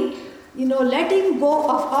meaning? Letting go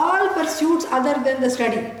of all pursuits other than the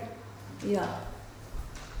study. Yeah.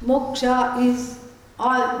 Mokṣā is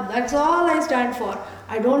all, that's all I stand for.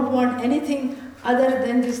 I don't want anything other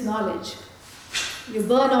than this knowledge. You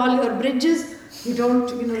burn all your bridges, you don't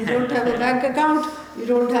have a bank account, you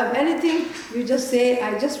don't have anything, you just say,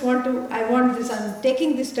 I want this, I'm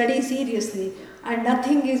taking this study seriously, and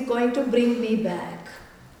nothing is going to bring me back.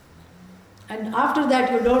 And after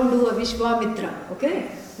that, you don't do a Vishwamitra, okay?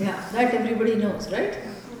 Yeah, that everybody knows, right?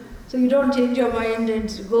 So you don't change your mind and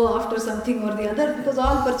go after something or the other, because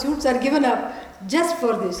all pursuits are given up just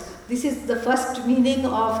for this. This is the first meaning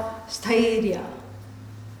of sthairyam.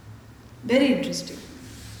 Very interesting.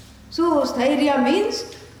 So sthairyam means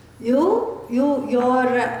your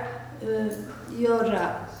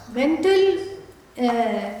mental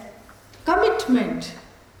commitment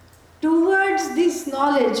towards this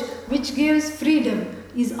knowledge which gives freedom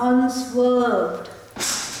is unswerved.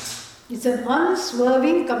 It's an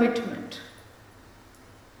unswerving commitment.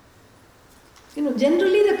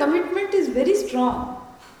 Generally the commitment is very strong.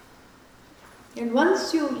 And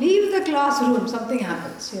once you leave the classroom, something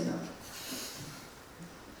happens,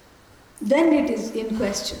 Then it is in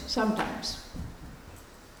question sometimes.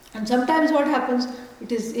 And sometimes what happens,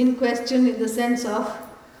 it is in question in the sense of,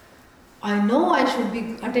 I know I should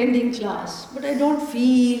be attending class, but I don't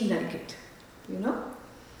feel like it,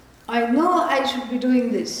 I know I should be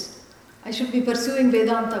doing this, I should be pursuing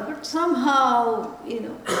Vedanta, but somehow,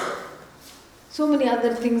 so many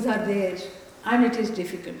other things are there and it is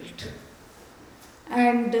difficult.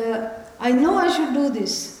 And I know I should do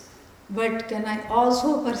this, but can I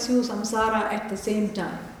also pursue samsara at the same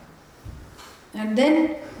time? And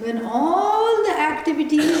then when all the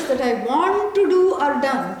activities that I want to do are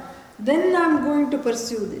done, then I'm going to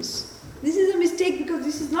pursue this. This is a mistake because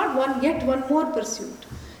this is not yet one more pursuit.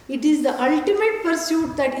 It is the ultimate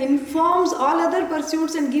pursuit that informs all other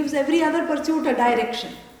pursuits and gives every other pursuit a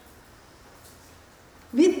direction.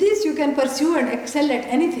 With this you can pursue and excel at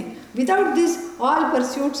anything. Without this, all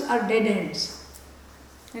pursuits are dead ends.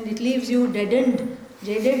 And it leaves you dead-end,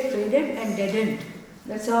 jaded, faded and dead-end.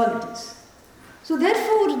 That's all it is. So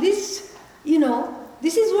therefore this,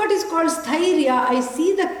 this is what is called sthairyam. I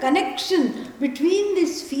see the connection between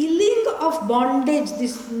this feeling of bondage,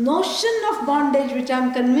 this notion of bondage, which I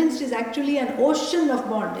am convinced is actually an ocean of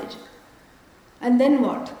bondage. And then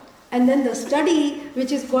what? And then the study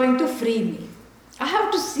which is going to free me. I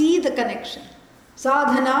have to see the connection.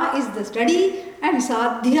 Sadhana is the study and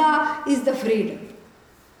sadhya is the freedom.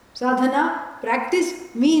 Sadhana,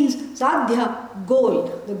 practice, means sadhya,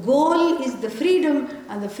 goal. The goal is the freedom,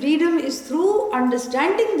 and the freedom is through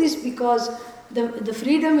understanding this, because the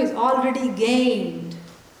freedom is already gained.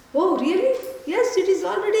 Oh, really? Yes, it is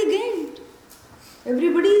already gained.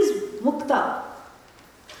 Everybody is mokṣā,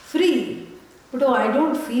 free. But I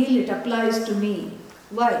don't feel it applies to me.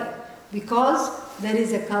 Why? Because there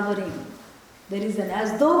is a covering. There is an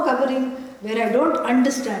as though covering where I don't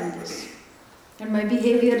understand this. And my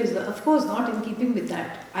behavior is, of course, not in keeping with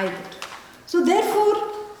that either. So therefore,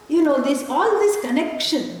 all this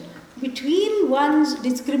connection between one's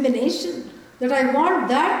discrimination, that I want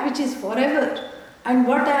that which is forever, and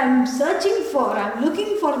what I am searching for, I am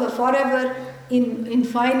looking for the forever in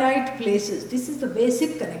finite places. This is the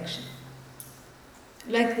basic connection.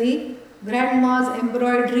 Like the grandma's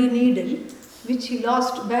embroidery needle, which she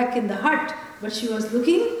lost back in the hut, but she was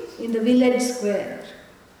looking in the village square.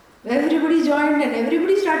 Everybody joined and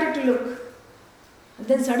everybody started to look. And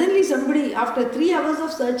then suddenly somebody, after 3 hours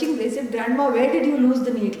of searching, they said, Grandma, where did you lose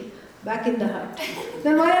the needle? Back in the hut.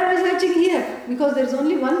 Then why are we searching here? Because there is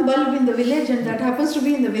only one bulb in the village and that happens to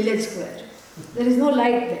be in the village square. There is no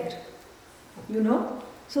light there.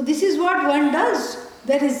 So this is what one does.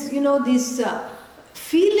 There is, this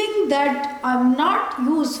feeling that I'm not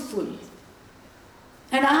useful.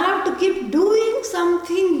 And I have to keep doing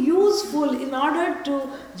something useful in order to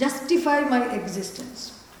justify my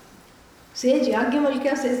existence. Sage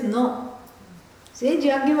Yajnavalkya says no. Sage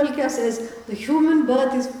Yajnavalkya says the human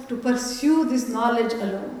birth is to pursue this knowledge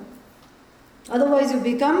alone. Otherwise you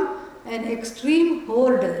become an extreme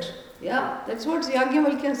hoarder. Yeah, that's what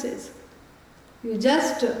Yajnavalkya says. You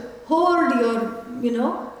just hoard your,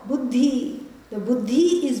 buddhi. The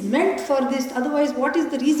buddhi is meant for this. Otherwise, what is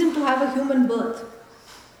the reason to have a human birth?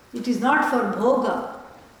 It is not for bhoga.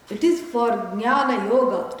 It is for jnana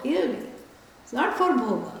yoga, really. It's not for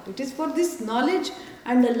bhoga. It is for this knowledge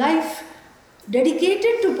and a life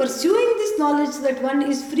dedicated to pursuing this knowledge, that one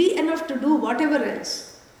is free enough to do whatever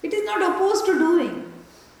else. It is not opposed to doing.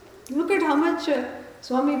 Look at how much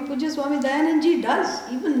Puja Swami Dayanandji does,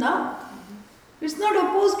 even now. It's not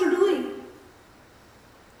opposed to doing.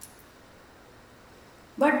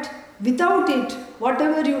 But without it,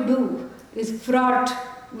 whatever you do is fraught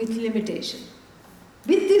with limitation.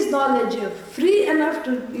 With this knowledge, you're free enough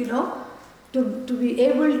to be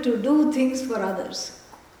able to do things for others.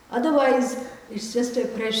 Otherwise, it's just a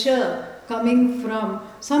pressure coming from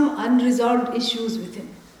some unresolved issues within.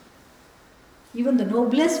 Even the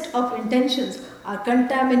noblest of intentions are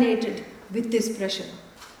contaminated with this pressure.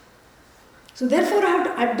 So therefore, I have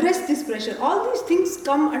to address this pressure. All these things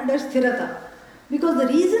come under sthirata. Because the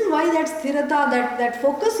reason why that sthirata, that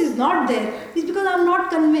focus is not there, is because I am not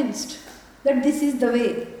convinced that this is the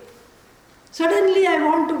way. Suddenly I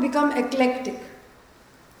want to become eclectic.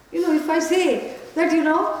 If I say that,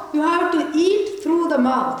 you have to eat through the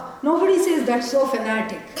mouth, nobody says that's so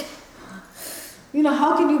fanatic.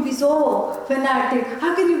 How can you be so fanatic?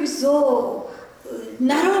 How can you be so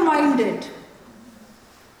narrow-minded?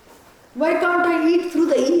 Why can't I eat through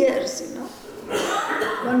the ears,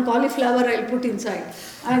 One cauliflower I'll put inside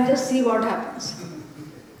and just see what happens.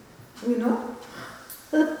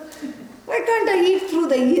 Why can't I eat through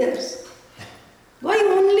the ears? Why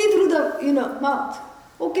only through the, mouth?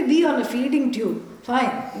 Okay, be on a feeding tube,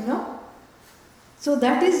 fine, So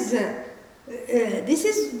that is This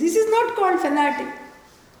is not called fanatic.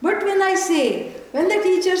 But when the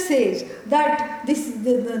teacher says that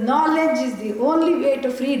the knowledge is the only way to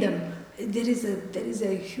freedom, there is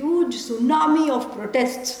a huge tsunami of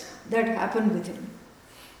protests that happen with him.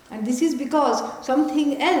 And this is because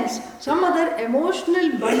something else, some other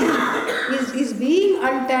emotional bundle is being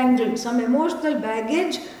untangled. Some emotional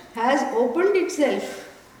baggage has opened itself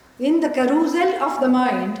in the carousel of the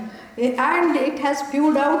mind and it has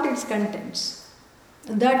spewed out its contents.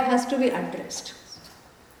 And that has to be addressed.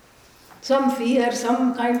 Some fear,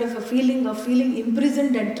 some kind of a feeling of feeling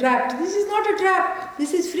imprisoned and trapped. This is not a trap,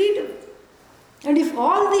 this is freedom. And if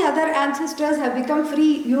all the other ancestors have become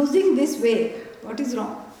free using this way, what is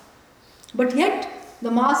wrong? But yet, the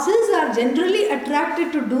masses are generally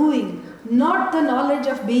attracted to doing, not the knowledge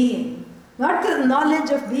of being. Not the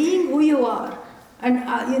knowledge of being who you are and,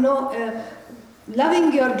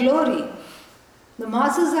 loving your glory. The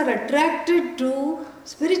masses are attracted to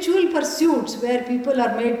spiritual pursuits where people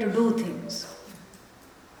are made to do things.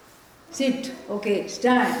 Sit, okay,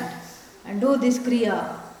 stand and do this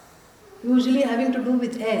kriya. Usually having to do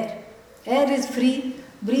with air. Air is free,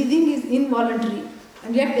 breathing is involuntary.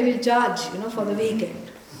 And yet they will charge, for the weekend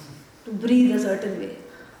to breathe a certain way.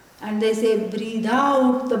 And they say, breathe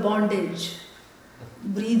out the bondage.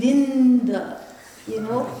 Breathe in the,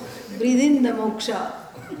 breathe in the mokṣā.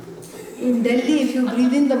 In Delhi, if you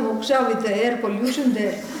breathe in the mokṣā with the air pollution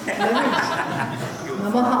there,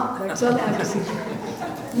 namaha, that's all I have to say.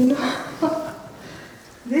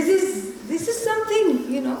 This is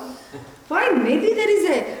something, fine, maybe there is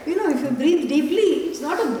if you breathe deeply, it's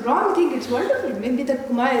not a wrong thing, it's wonderful. Maybe the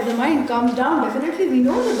mind calms down, definitely we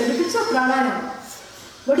know the benefits of pranayama.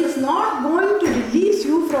 But it's not going to release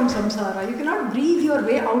you from samsara. You cannot breathe your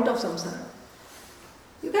way out of samsara.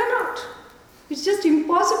 You cannot. It's just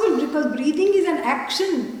impossible because breathing is an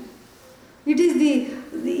action. It is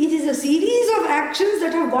a series of actions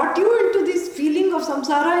that have got you into this feeling of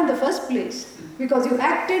samsara in the first place. Because you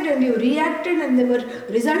acted and you reacted and there were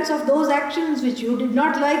results of those actions which you did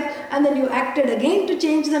not like and then you acted again to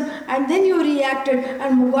change them and then you reacted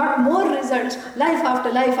and got more results, life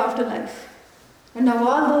after life after life. And now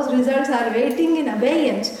all those results are waiting in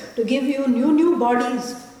abeyance to give you new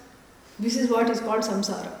bodies. This is what is called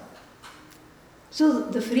samsara. So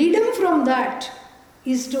the freedom from that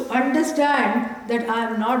is to understand that I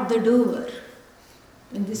am not the doer.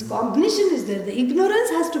 And this cognition is there. The ignorance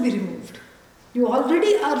has to be removed. You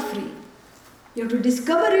already are free. You have to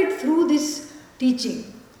discover it through this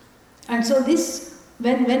teaching. And so this,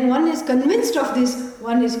 when one is convinced of this,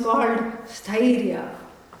 one is called sthairyam.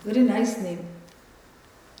 Very nice name.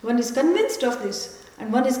 One is convinced of this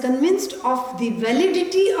and one is convinced of the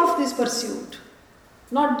validity of this pursuit.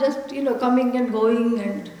 Not just, coming and going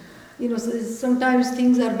and, sometimes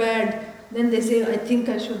things are bad. Then they say, I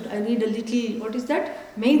need a little, what is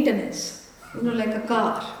that? Maintenance. Like a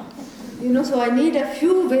car. So I need a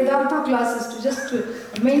few Vedanta classes to just to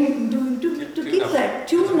keep that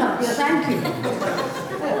tune up. Yeah, thank you.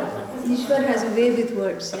 Ishwar has a way with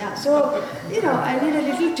words. Yeah. So, I need a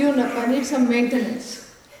little tune up. I need some maintenance.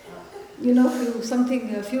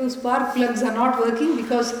 A few spark plugs are not working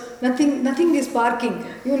because nothing is sparking,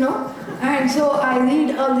 And so I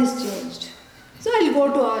need all this changed. So I'll go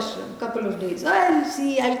to ashram, couple of days.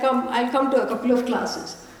 I'll come to a couple of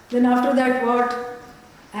classes. Then after that, what?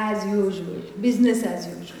 As usual, business as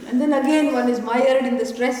usual. And then again one is mired in the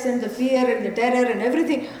stress and the fear and the terror and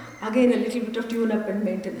everything. Again a little bit of tune-up and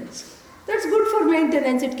maintenance. That's good for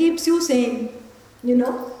maintenance, it keeps you sane,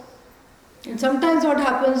 And sometimes what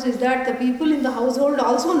happens is that the people in the household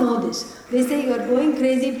also know this. They say, you are going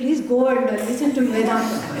crazy, please go and listen to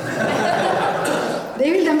Vedanta.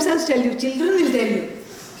 They will themselves tell you, children will tell you.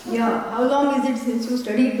 Yeah, how long is it since you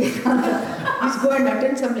studied Vedanta? Please go and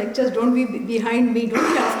attend some lectures, don't be behind me,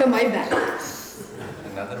 don't be after my back.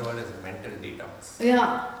 Another word is mental detox.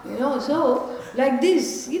 Yeah, so like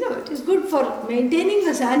this, it is good for maintaining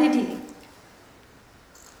the sanity.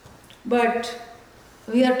 But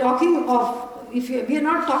we are talking of, we are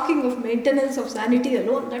not talking of maintenance of sanity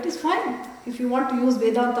alone, that is fine if you want to use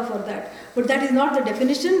Vedanta for that. But that is not the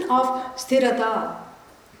definition of sthirata.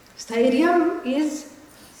 Sthairyam is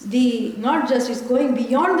it's going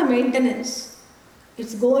beyond the maintenance.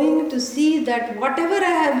 It's going to see that whatever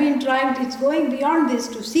I have been it's going beyond this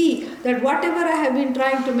to see that whatever I have been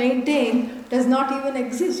trying to maintain does not even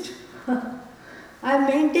exist. I am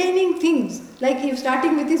maintaining things, like if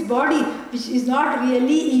starting with this body, which is not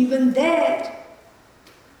really even there.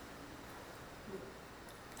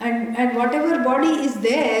 And whatever body is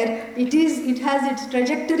there, it has its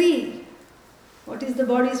trajectory. What is the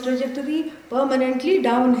body's trajectory? Permanently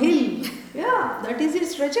downhill. Yeah, that is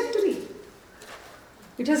its trajectory.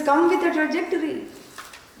 It has come with a trajectory.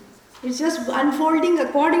 It's just unfolding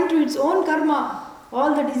according to its own karma.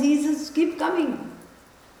 All the diseases keep coming.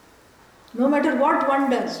 No matter what one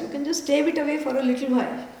does, you can just stave it away for a little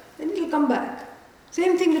while, then it will come back.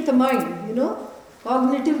 Same thing with the mind,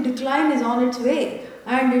 Cognitive decline is on its way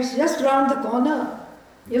and it's just round the corner.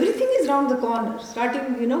 Everything is round the corner,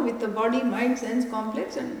 starting, with the body, mind, sense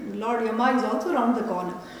complex, and Lord Yama is also round the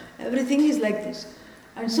corner. Everything is like this.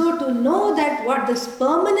 And so to know that what this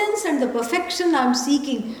permanence and the perfection I am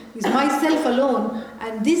seeking is myself alone,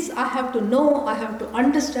 and this I have to know, I have to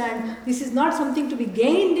understand, this is not something to be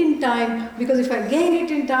gained in time, because if I gain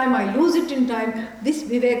it in time, I lose it in time, this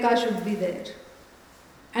viveka should be there.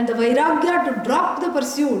 And the vairāgya to drop the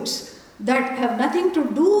pursuits that have nothing to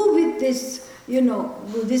do with this,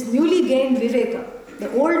 this newly gained viveka.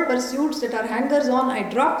 The old pursuits that are hangers on, I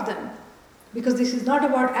drop them. Because this is not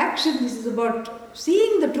about action, this is about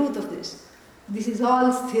seeing the truth of this. This is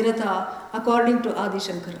all sthirata according to Adi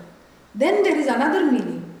Shankara. Then there is another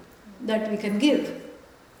meaning that we can give.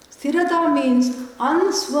 Sthirata means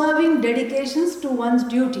unswerving dedications to one's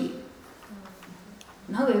duty.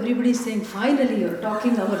 Now everybody is saying, finally you're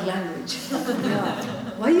talking our language. Yeah.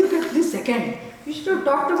 Why you get this second? We should have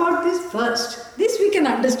talked about this first. This we can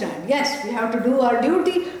understand. Yes, we have to do our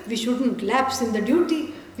duty. We shouldn't lapse in the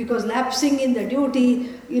duty. Because lapsing in the duty,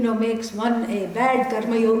 makes one a bad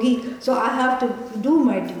karma yogi. So I have to do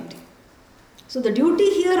my duty. So the duty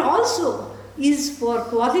here also is for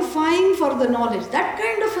qualifying for the knowledge. That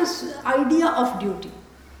kind of an idea of duty.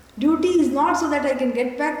 Duty is not so that I can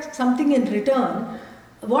get back something in return.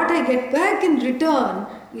 What I get back in return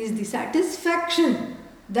is the satisfaction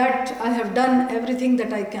that I have done everything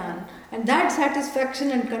that I can. And that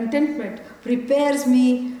satisfaction and contentment prepares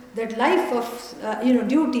me. That life of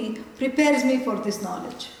duty prepares me for this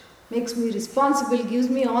knowledge, makes me responsible, gives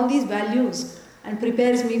me all these values and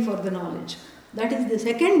prepares me for the knowledge. That is the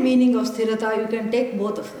second meaning of sthirata. You can take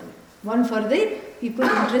both of them. One for the people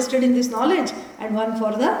interested in this knowledge and one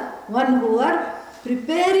for the one who are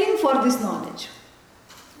preparing for this knowledge.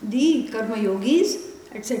 The karma yogis,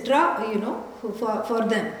 etc., for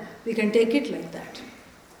them. We can take it like that.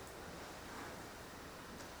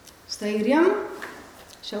 Sthairyam,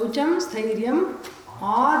 śhauchaṁ, sthairyam,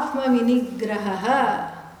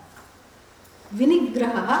 ātma-vinigrahaḥ.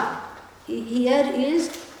 Vinigrahaḥ here is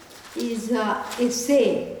a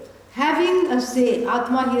say. Having a say.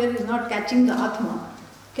 Atma here is not catching the atma.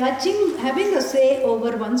 Having a say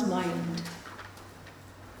over one's mind.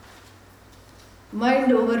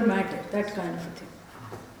 Mind over matter, that kind of a thing.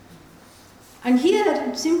 And here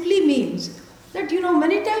it simply means that,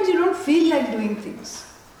 many times you don't feel like doing things.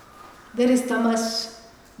 There is tamas,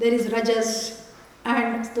 there is rajas,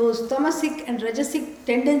 and those tamasic and rajasic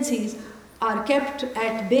tendencies are kept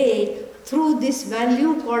at bay through this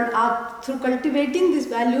value through cultivating this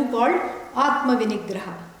value called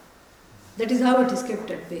ātma-vinigrahaḥ. That is how it is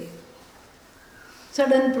kept at bay.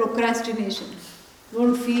 Sudden procrastination.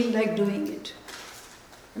 Don't feel like doing it.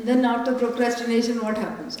 And then after procrastination, what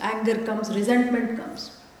happens? Anger comes, resentment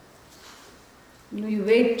comes. You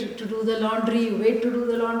wait to do the laundry, wait to do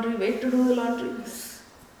the laundry.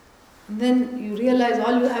 And then you realize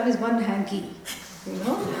all you have is one hanky,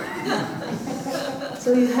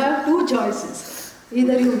 So you have two choices.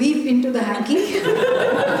 Either you weep into the hanky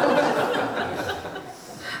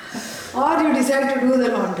or you decide to do the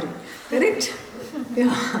laundry. Correct?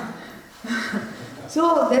 Yeah.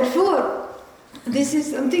 So therefore, this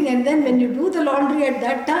is something, and then when you do the laundry at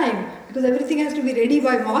that time, because everything has to be ready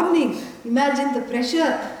by morning, imagine the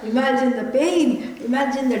pressure, imagine the pain,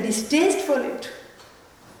 imagine the distaste for it.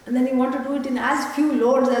 And then you want to do it in as few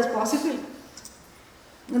loads as possible.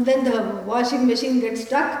 And then the washing machine gets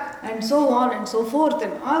stuck, and so on and so forth,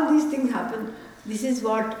 and all these things happen. This is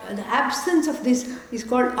what, the absence of this is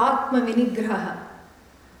called ātma-vinigrahaḥ.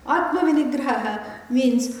 Ātma-vinigrahaḥ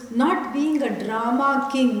means not being a drama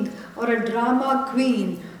king or a drama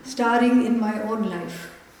queen starring in my own life.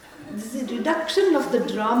 This is a reduction of the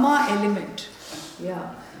drama element.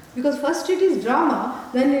 Yeah. Because first it is drama,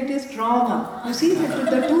 then it is trauma. You see,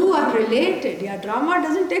 the two are related. Yeah, drama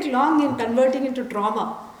doesn't take long in converting into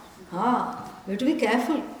trauma. You have to be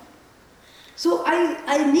careful. So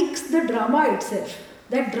I nix the drama itself.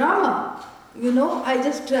 That drama, I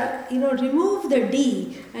just, remove the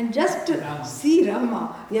D and just see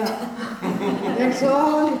Rama. Yeah, that's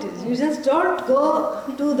all it is. You just don't go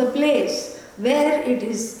to the place where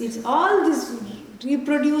it's all this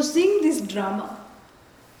reproducing this drama.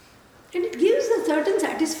 And it gives a certain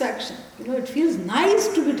satisfaction. It feels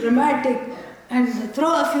nice to be dramatic and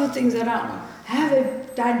throw a few things around, have a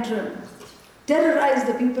tantrum, terrorize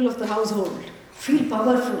the people of the household, feel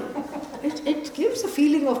powerful. It gives a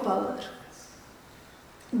feeling of power.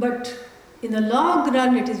 But in the long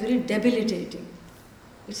run, it is very debilitating.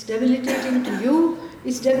 It's debilitating to you,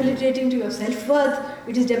 it's debilitating to your self-worth,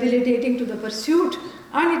 it is debilitating to the pursuit,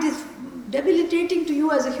 and it is debilitating to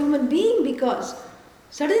you as a human being, because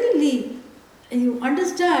suddenly you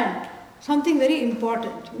understand something very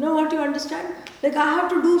important. You know what you understand? Like, I have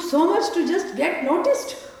to do so much to just get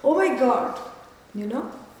noticed. Oh my God,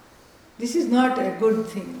 this is not a good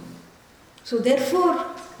thing. So therefore,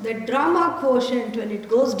 the drama quotient, when it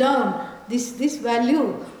goes down, this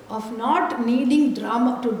value of not needing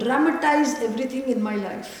drama to dramatize everything in my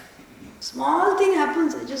life. Small thing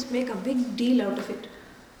happens, I just make a big deal out of it.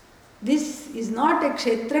 This is not a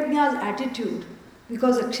kshetrajna's attitude,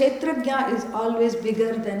 because a kshetrajna is always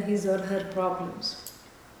bigger than his or her problems.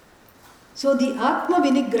 So the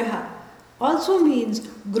ātma-vinigrahaḥ also means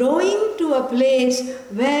growing to a place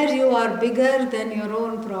where you are bigger than your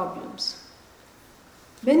own problems.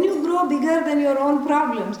 When you grow bigger than your own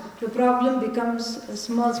problems, the problem becomes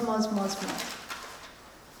small.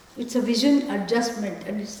 It's a vision adjustment,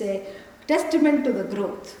 and it's a testament to the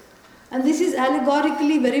growth. And this is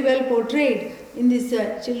allegorically very well portrayed in this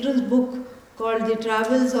children's book called The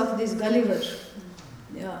Travels of this Gulliver.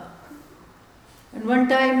 Yeah. And one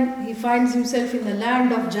time he finds himself in the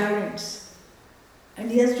land of giants.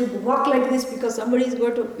 And he has to walk like this because somebody is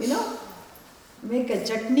going to, make a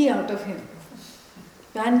chutney out of him.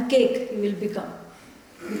 Pancake he will become.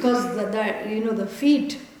 Because the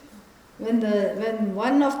feet, when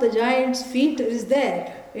one of the giant's feet is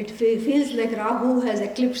there, it feels like Rahu has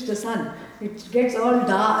eclipsed the sun. It gets all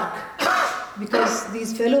dark because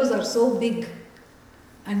these fellows are so big.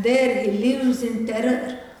 And there he lives in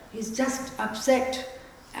terror. He's just upset.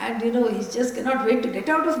 And he just cannot wait to get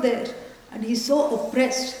out of there. And he's so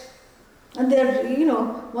oppressed. And they're,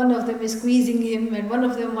 one of them is squeezing him, and one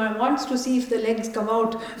of them wants to see if the legs come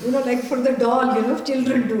out, like for the doll,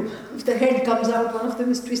 children do. If the head comes out, one of them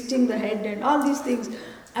is twisting the head and all these things.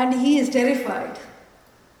 And he is terrified.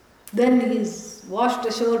 Then he is washed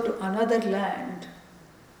ashore to another land.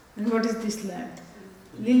 And what is this land?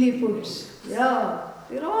 Lilliputs. Yeah,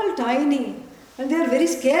 they're all tiny. And they are very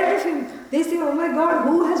scared of him. They say, oh my God,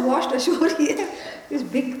 who has washed ashore here? This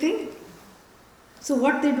big thing. So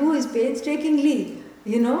what they do is painstakingly,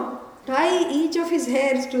 tie each of his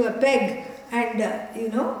hairs to a peg and,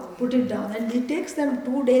 put it down. And it takes them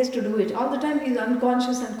 2 days to do it. All the time he is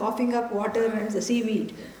unconscious and coughing up water and the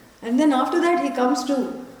seaweed. And then after that he comes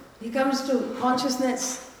to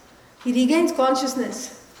consciousness. He regains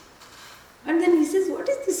consciousness. And then he says, what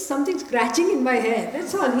is this? Something scratching in my hair.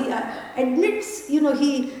 That's all. He admits,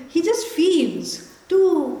 he just feels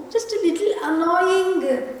just a little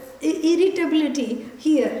annoying irritability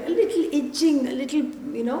here, a little itching, a little,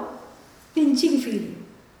 pinching feeling.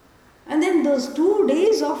 And then those 2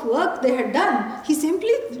 days of work they had done, he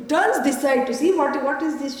simply turns this side to see what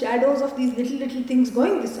is these shadows of these little things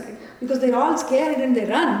going this side. Because they're all scared and they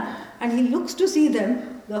run. And he looks to see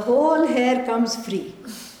them, the whole hair comes free.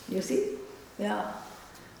 You see? Yeah.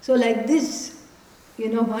 So like this,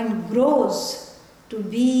 one grows to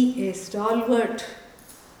be a stalwart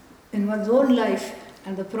in one's own life.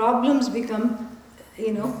 And the problems become,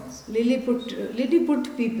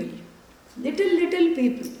 Lilliput people, little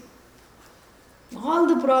people. All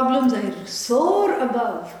the problems I soar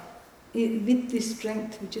above with this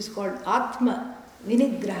strength, which is called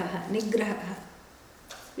ātma-vinigrahaḥ.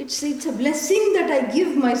 It's a blessing that I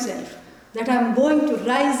give myself, that I'm going to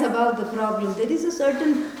rise above the problem. There is a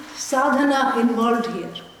certain sadhana involved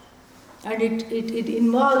here. And it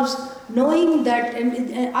involves knowing that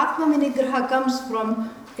ātma-vinigrahaḥ comes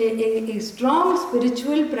from a strong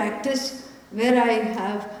spiritual practice where I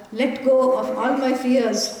have let go of all my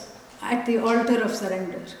fears at the altar of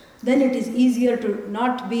surrender. Then it is easier to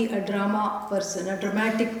not be a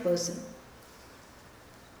dramatic person.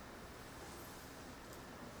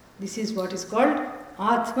 This is what is called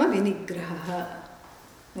ātma-vinigrahaḥ.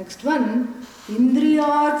 Next one,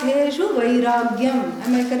 indriyārtheṣhu vairāgyam.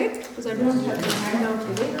 Am I correct? Because I don't have the handout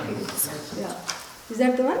today. Yeah. Is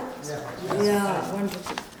that the one? Yeah,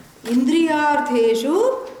 wonderful.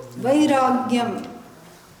 Indriyārtheṣhu vairāgyam.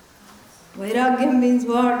 Vairāgyam means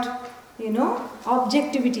what?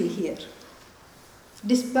 Objectivity here.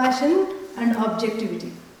 Dispassion and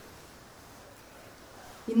objectivity.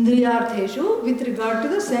 Indriyārtheṣhu with regard to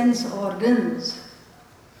the sense organs.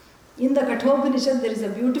 In the Kathopanishad, there is a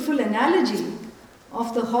beautiful analogy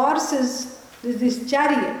of the horses, this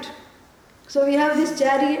chariot. So we have this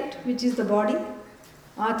chariot, which is the body.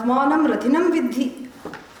 Ātmanam rathinam vidhi.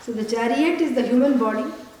 So the chariot is the human body.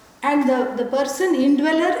 And the person,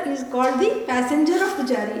 indweller, is called the passenger of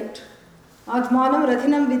the chariot. Atmanam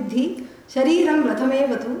rathinam vidhi, shariram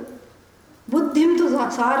rathamevatu, buddhim tu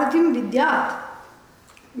sarathim vidyat.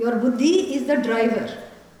 Your buddhi is the driver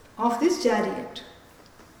of this chariot.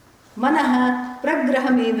 Manaha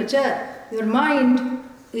pragrahamevacha. Your mind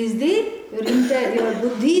is your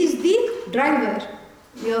buddhi is the driver.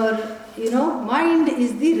 Your mind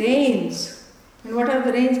is the reins. And what are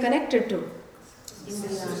the reins connected to?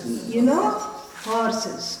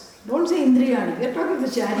 Horses. Don't say indriyāni. We are talking about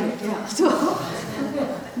the chariot. Yeah. So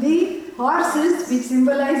the horses which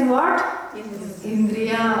symbolize what?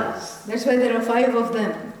 Indriyas. That's why there are 5 of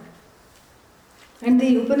them. And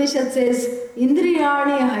the Upanishad says,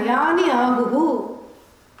 indriyāni hayāni āhuhu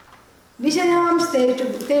vishayam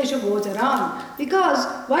sthairyam gocharam. Because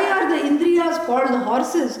why are the indriyas called the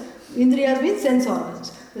horses? Indriyas means sense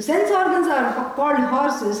organs. The sense organs are called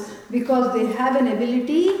horses because they have an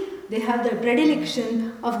ability, they have the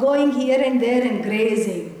predilection of going here and there and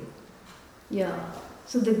grazing. Yeah.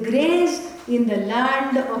 So they graze in the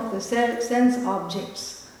land of the sense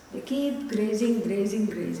objects. They keep grazing.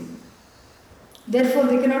 Therefore,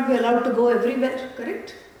 they cannot be allowed to go everywhere,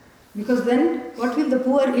 correct? Because then, what will the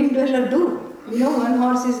poor indweller do? One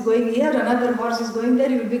horse is going here, another horse is going there,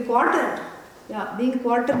 you will be quartered. Yeah, being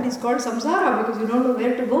quartered is called samsara because you don't know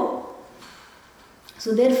where to go.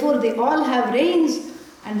 So therefore, they all have reins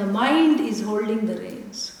and the mind is holding the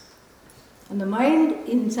reins. And the mind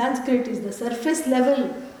in Sanskrit is the surface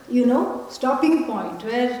level, stopping point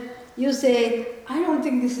where you say, I don't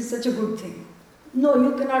think this is such a good thing. No,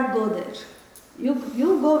 you cannot go there. You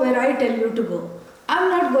go where I tell you to go. I'm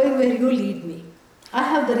not going where you lead me. I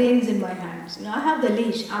have the reins in my hands. I have the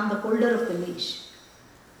leash. I'm the holder of the leash.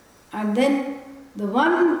 And then the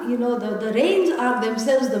one, the reins are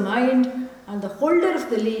themselves the mind, and the holder of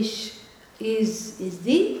the leash is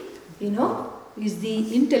the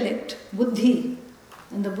intellect, buddhi.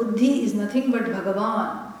 And the buddhi is nothing but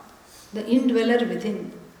Bhagavan, the indweller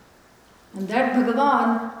within. And that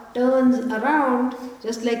Bhagavan turns around,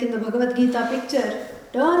 just like in the Bhagavad Gita picture,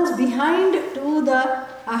 turns behind to the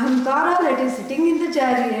anahankāra that is sitting in the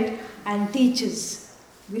chariot and teaches.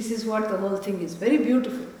 This is what the whole thing is. Very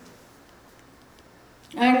beautiful.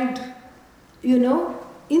 And,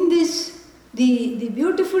 in this, the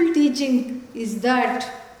beautiful teaching is that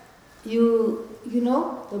the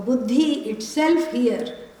buddhi itself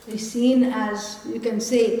here is seen as, you can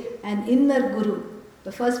say, an inner guru.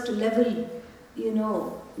 The first level,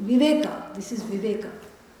 viveka. This is viveka.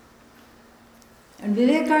 And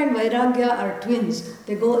viveka and vairāgya are twins.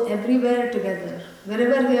 They go everywhere together.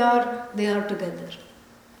 Wherever they are together.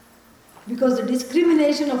 Because the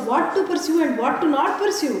discrimination of what to pursue and what to not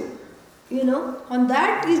pursue, on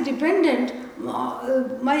that is dependent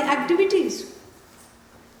my activities.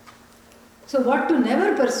 So what to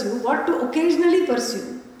never pursue, what to occasionally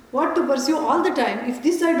pursue, what to pursue all the time. If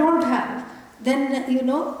this I don't have, then,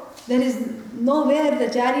 there is nowhere, the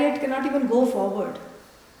chariot cannot even go forward.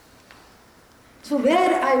 So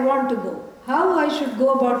where I want to go, how I should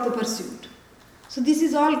go about the pursuit. So this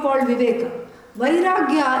is all called viveka.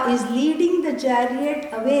 Vairāgya is leading the chariot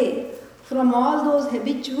away from all those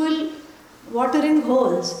habitual watering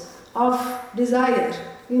holes of desire.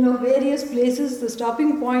 Various places, the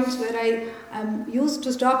stopping points where I am used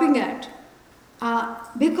to stopping at.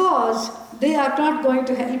 Because they are not going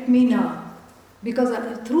to help me now. Because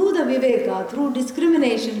through the viveka, through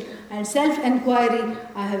discrimination and self-enquiry,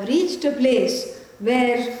 I have reached a place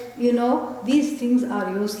where, these things are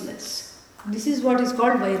useless. This is what is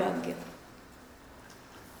called vairāgyam.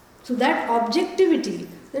 So that objectivity,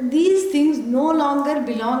 that these things no longer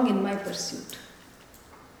belong in my pursuit.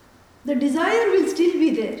 The desire will still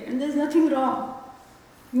be there and there is nothing wrong.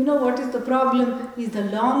 What is the problem? Is the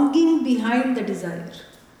longing behind the desire.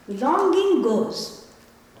 The longing goes.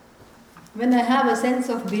 When I have a sense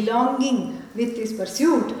of belonging with this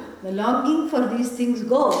pursuit, the longing for these things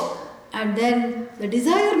go, and then the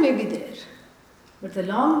desire may be there. But the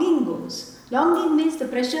longing goes. Longing means the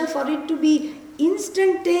pressure for it to be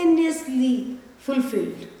instantaneously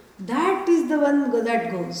fulfilled. That is the one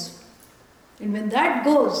that goes. And when that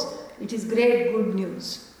goes, it is great good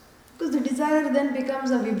news. Because the desire then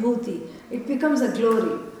becomes a vibhuti. It becomes a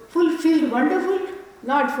glory. Fulfilled, wonderful.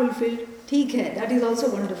 Not fulfilled, theek hai. That is also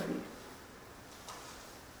wonderful.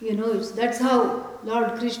 That's how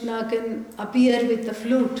Lord Krishna can appear with the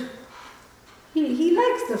flute. He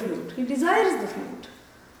likes the flute. He desires the flute.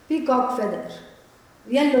 Peacock feather.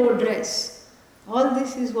 Yellow dress. All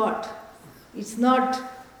this is what? It's not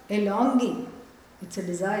a longing. It's a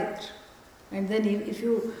desire. And then if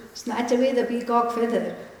you snatch away the peacock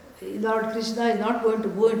feather, Lord Krishna is not going to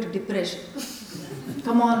go into depression.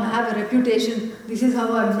 Come on, I have a reputation. This is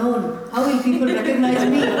how I'm known. How will people recognize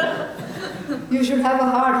me? You should have a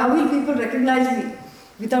heart. How will people recognize me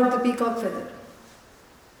without the peacock feather?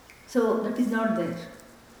 So that is not there.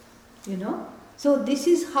 So this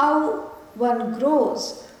is how one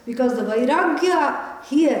grows, because the vairāgya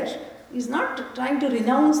here is not trying to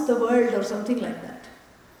renounce the world or something like that.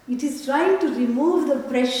 It is trying to remove the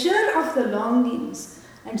pressure of the longings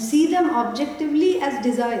and see them objectively as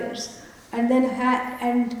desires, and then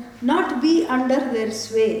and not be under their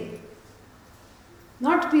sway.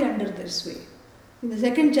 Not be under their sway. In the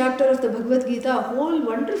second chapter of the Bhagavad Gita, a whole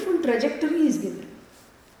wonderful trajectory is given.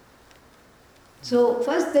 So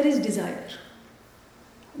first there is desire.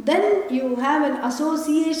 Then you have an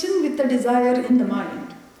association with the desire in the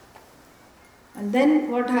mind. And then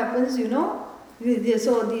what happens, this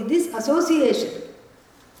association,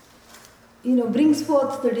 brings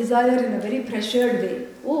forth the desire in a very pressured way.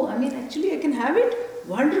 Oh, actually I can have it?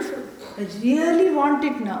 Wonderful. I really want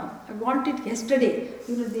it now. I want it yesterday.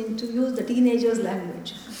 To use the teenager's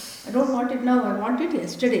language. I don't want it now, I want it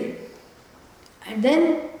yesterday. And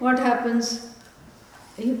then what happens?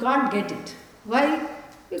 You can't get it. Why?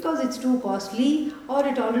 Because it's too costly, or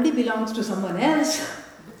it already belongs to someone else,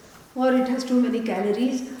 or it has too many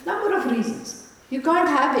calories, number of reasons. You can't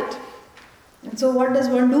have it. And so what does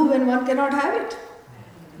one do when one cannot have it?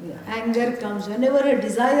 Anger comes. Whenever a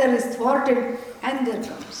desire is thwarted, anger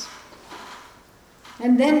comes.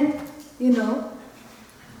 And then,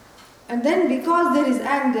 because there is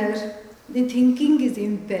anger, the thinking is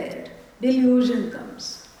impaired. Delusion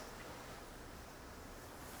comes.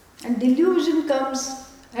 And delusion comes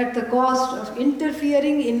at the cost of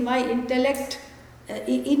interfering in my intellect,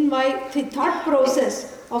 in my thought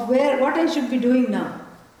process of what I should be doing now.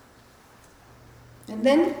 And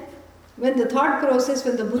then, when the thought process,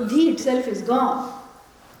 when the buddhi itself is gone,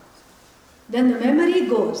 then the memory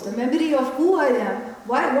goes, the memory of who I am,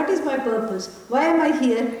 what is my purpose, why am I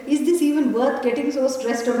here, is this even worth getting so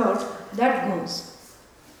stressed about, that goes.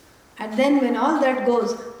 And then when all that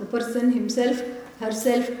goes, the person himself,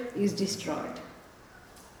 herself is destroyed.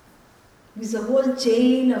 It is a whole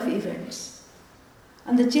chain of events.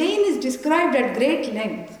 And the chain is described at great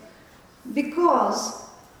length because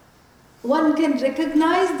one can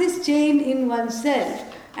recognize this chain in oneself,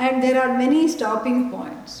 and there are many stopping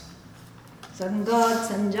points. Sangat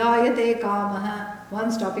sanjayate kamaha,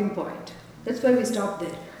 one stopping point. That's why we stop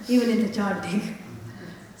there, even in the chanting.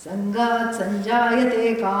 Sangat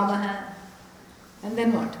sanjayate kamaha. And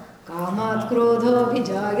then what? Kamat krodho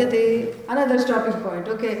bhijayate. Another stopping point.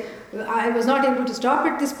 Okay, I was not able to stop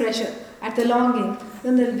at this pressure, at the longing.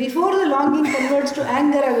 Then before the longing converts to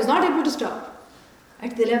anger, I was not able to stop.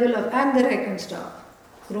 At the level of anger, I can stop.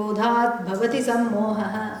 Krodhat bhavati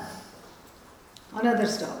sammohaha. Another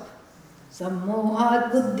stop.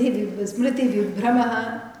 Sammohat buddhi smriti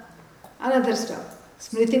vibhramaha. Another stop.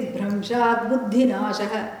 Smriti bhramshat buddhi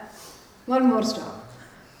nashaha. One more stop.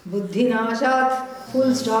 Buddhi nashat,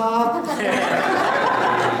 full stop.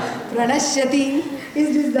 Pranashyati.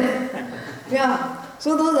 Is this the... Yeah.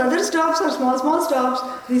 So those other stops are small stops.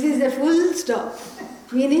 This is a full stop.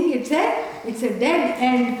 Meaning it's a dead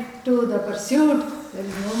end to the pursuit. There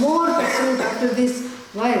is no more pursuit after this.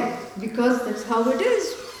 Why? Because that's how it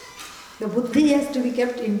is. The buddhi has to be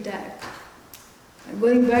kept intact. And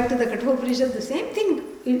going back to the Kathoparishad, the same thing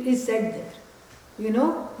is said there.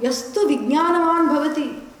 Yastu vijñānavan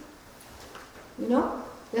bhavati.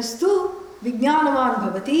 Yastu vijñānavan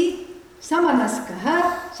bhavati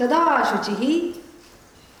samanaskaha sada shuchihi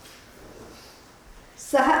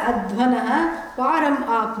saha advanaha param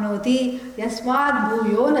apnoti yasmad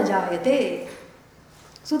bhuyo na jayate.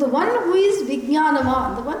 So the one who is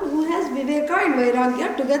vijñānavan, the one who has viveka and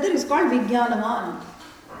vairāgyam together is called vijñānavan.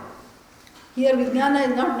 Here vijñāna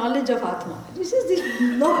is not knowledge of Atma. This is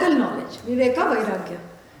the local knowledge, viveka, vairāgyam.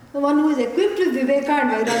 The one who is equipped with viveka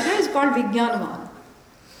and vairāgyam is called vijñānavan.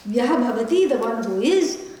 Yaha bhavati, the one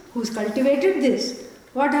who's cultivated this.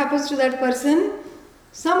 What happens to that person?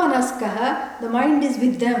 Samanaskaha, the mind is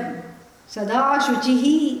with them. Sada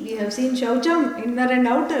shuchihi, we have seen śhauchaṁ, inner and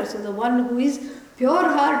outer. So the one who is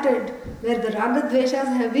pure-hearted, where the ragadveshas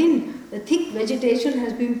have been, the thick vegetation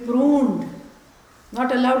has been pruned,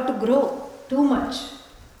 not allowed to grow too much.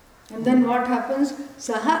 And then what happens?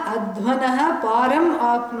 Saha advanaha param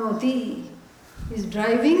apnoti, is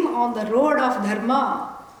driving on the road of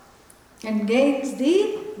dharma and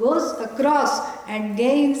goes across and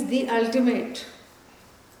gains the ultimate.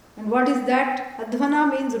 And what is that?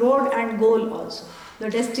 Advana means road and goal also, the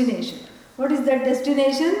destination. What is that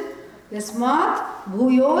destination? Yasmat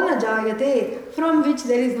bhuyo na jayate, from which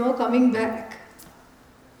there is no coming back.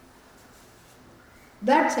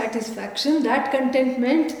 That satisfaction, that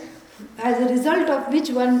contentment, as a result of which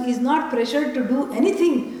one is not pressured to do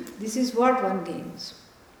anything, this is what one gains.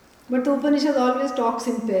 But the Upanishad always talks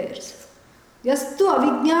in pairs. Yastu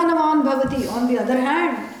avijnanavan bhavati, on the other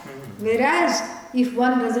hand, whereas if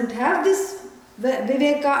one doesn't have this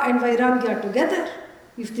viveka and vairāgya together,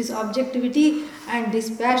 if this objectivity and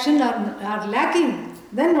dispassion are lacking,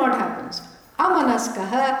 then what happens?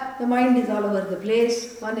 Amanaskaha, the mind is all over the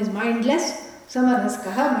place, one is mindless.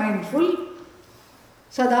 Samanaskaha, mindful.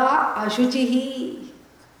 Sada ashuchihi,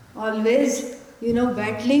 always,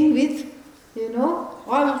 battling with,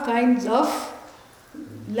 all kinds of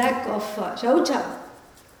lack of śhauchaṁ,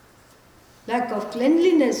 lack of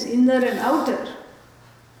cleanliness, inner and outer.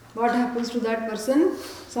 What happens to that person?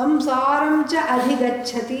 Samsaram cha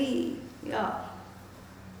adhigacchati. Yeah.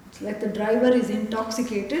 It's like the driver is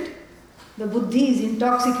intoxicated, the buddhi is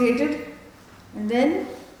intoxicated, and then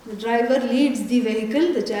the driver leads the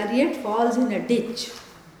vehicle, the chariot falls in a ditch.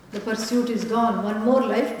 The pursuit is gone, one more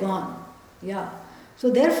life gone. Yeah. So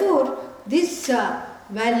therefore, this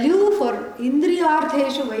value for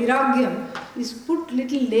indriyārtheṣhu vairāgyam is put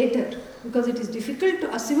little later, because it is difficult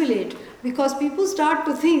to assimilate, because people start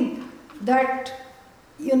to think that,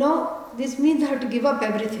 this means they have to give up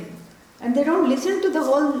everything. And they don't listen to the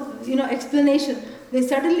whole, explanation. They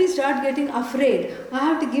suddenly start getting afraid. I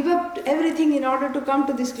have to give up everything in order to come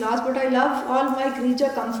to this class, but I love all my creature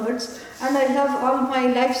comforts and I love all my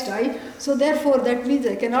lifestyle, so therefore that means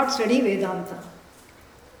I cannot study Vedanta.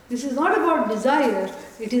 This is not about desire,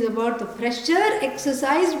 it is about the pressure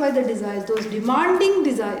exercised by the desires, those demanding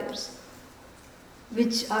desires,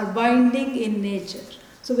 which are binding in nature.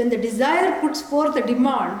 So when the desire puts forth a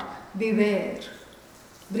demand, beware.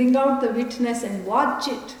 Bring out the witness and watch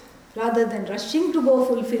it, rather than rushing to go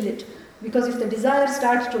fulfill it. Because if the desire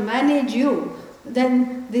starts to manage you,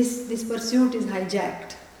 then this pursuit is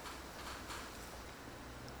hijacked.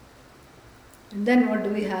 And then what do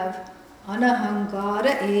we have?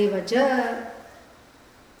 Anahankāra evacha.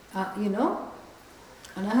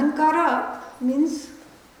 Anahankāra means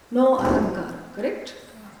no ahankara, correct?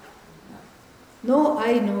 No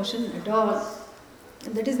I notion at all.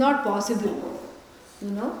 And that is not possible,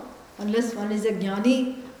 unless one is a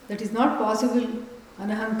jnani. That is not possible,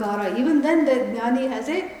 anahankāra. Even then the jnani has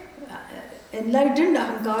a enlightened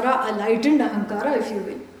ahankara, a lightened ahankara, if you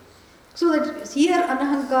will. So that here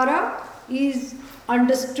anahankāra is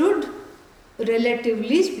understood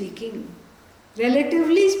relatively speaking.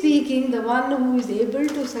 Relatively speaking, the one who is able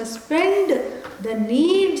to suspend the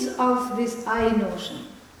needs of this I notion.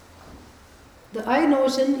 The I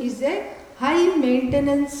notion is a high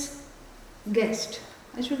maintenance guest.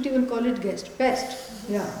 I shouldn't even call it guest, pest.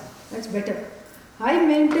 Yeah, that's better. High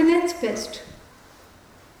maintenance pest.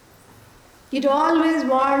 It always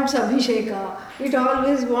wants abhisheka, it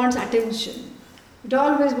always wants attention, it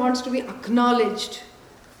always wants to be acknowledged.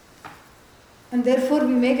 And therefore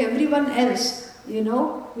we make everyone else,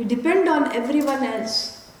 we depend on everyone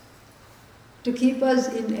else to keep us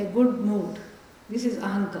in a good mood. This is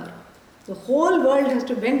ahankara. The whole world has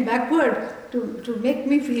to bend backward to make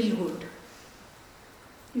me feel good.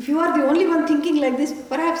 If you are the only one thinking like this,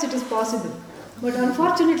 perhaps it is possible. But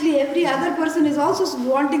unfortunately, every other person is also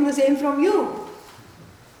wanting the same from you.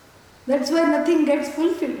 That's why nothing gets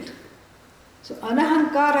fulfilled. So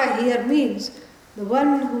anahankāra here means the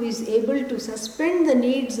one who is able to suspend the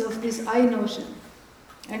needs of this I notion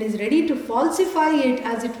and is ready to falsify it,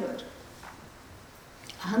 as it were.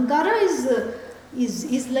 Ahankara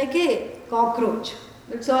is like a cockroach.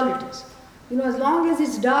 That's all it is. As long as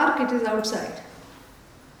it's dark, it is outside.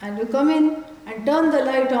 And you come in and turn the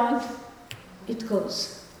light on, it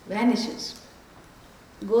goes, vanishes,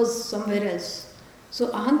 goes somewhere else. So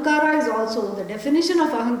ahankara is also, the definition of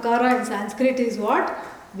ahankara in Sanskrit is what?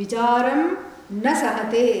 Vicharam na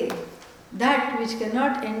sahate, that which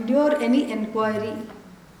cannot endure any enquiry.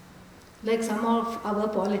 Like some of our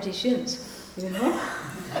politicians,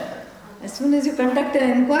 As soon as you conduct an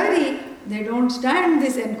enquiry, they don't stand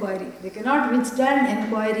this enquiry. They cannot withstand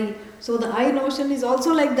enquiry. So the I notion is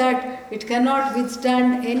also like that. It cannot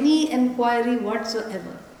withstand any enquiry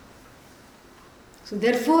whatsoever. So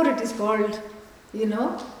therefore it is called,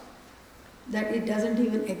 that it doesn't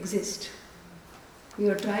even exist.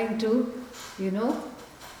 You are trying to,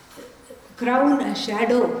 crown a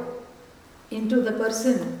shadow into the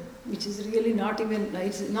person, which is really not even,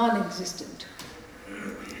 it's non-existent.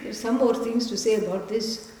 There's some more things to say about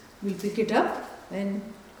this. We'll pick it up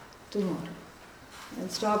tomorrow. I'll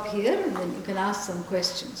stop here and then you can ask some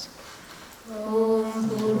questions.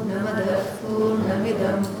 Om Purnamadah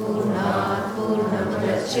Purnamidam Purnat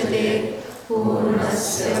Purnamudachyate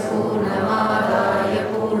Purnasya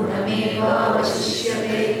Purnamadaya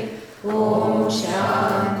Purnamevavashishyate Om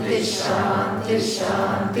Shanti Shanti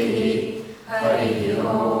Shanti Hari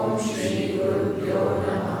Om Shri Gurubhyo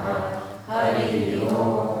Namaha Hari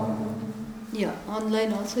Om. Yeah,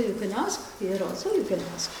 online also you can ask, here also you can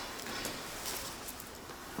ask.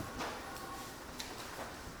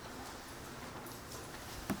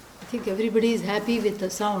 I think everybody is happy with the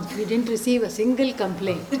sound. We didn't receive a single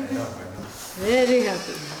complaint. I know. Very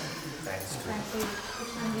happy.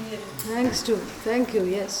 Thanks to Thank you,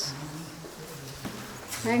 yes.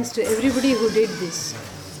 Thanks to everybody who did this.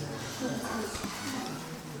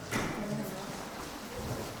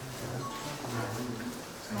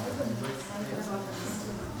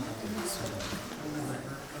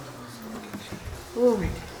 Oh,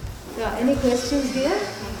 yeah, any questions here?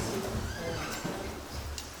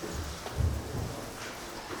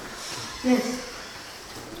 Yes.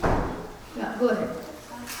 Yeah, go ahead.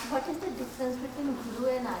 What is the difference between Guru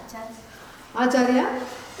and Acharya? Acharya?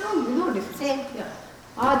 No difference. Same. Yeah.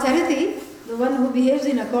 Āchāryati, the one who behaves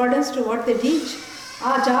in accordance to what they teach.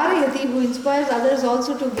 āchāryati, who inspires others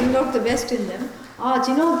also to bring out the best in them.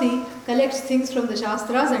 āchinoti, collects things from the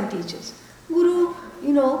Shastras and teaches. Guru,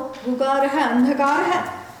 gukaraha, anahankāra,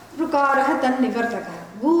 rukaraha, tan nivartaka.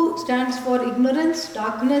 Gu stands for ignorance,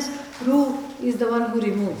 darkness. Ru is the one who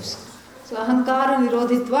removes. So anahankāra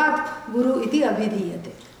nirodhitvat, guru iti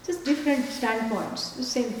abhidhiyate. Just different standpoints, the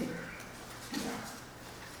same thing.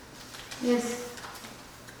 Yes.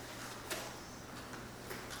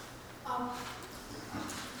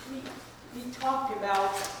 We talked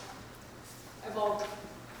about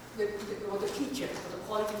the teacher, the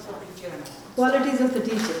qualities of the teacher and all. Qualities of the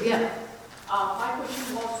teacher, yeah. My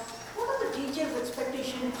question was, what are the teacher's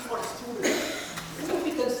expectations for a student? Who will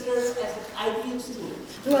be considered as an ideal student?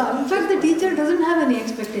 Yeah, in fact, the teacher doesn't have any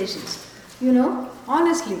expectations,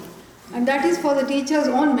 honestly. And that is for the teacher's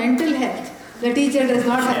own mental health. The teacher does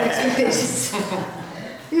not have expectations,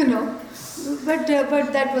 But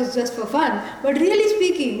that was just for fun. But really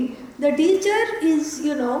speaking, the teacher is,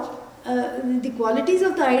 the qualities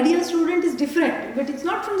of the ideal student is different. But it's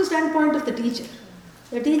not from the standpoint of the teacher.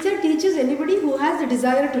 The teacher teaches anybody who has the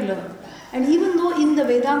desire to learn. And even though in the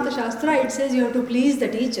Vedanta Shastra it says you have to please the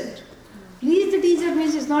teacher. Please the teacher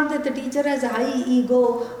means it's not that the teacher has a high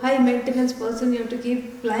ego, high maintenance person, you have to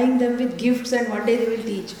keep plying them with gifts and one day they will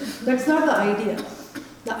teach. That's not the idea.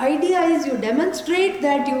 The idea is you demonstrate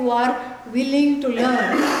that you are willing to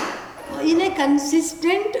learn in a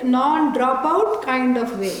consistent, non-dropout kind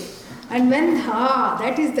of way. And when,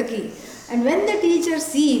 that is the key. And when the teacher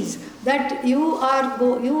sees that you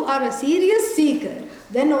are a serious seeker,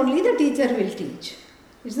 then only the teacher will teach.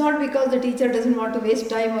 It's not because the teacher doesn't want to waste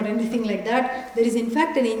time or anything like that. There is in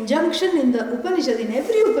fact an injunction in the Upanishad, in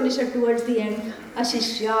every Upanishad towards the end,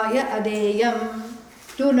 ashishya adeyam.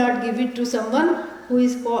 Do not give it to someone who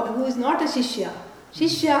is not a shishya.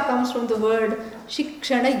 Shishya comes from the word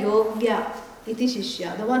shikshana yogya, iti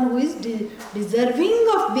shishya, the one who is deserving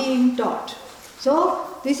of being taught.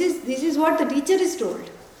 So this is what the teacher is told.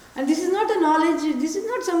 And this is not a knowledge, this is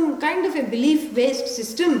not some kind of a belief-based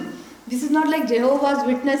system. This is not like Jehovah's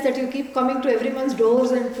Witness that you keep coming to everyone's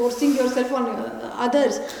doors and forcing yourself on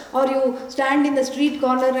others, or you stand in the street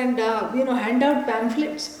corner and hand out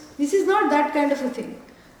pamphlets. This is not that kind of a thing.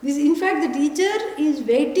 In fact, the teacher is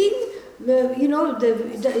waiting.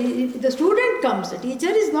 The student comes. The teacher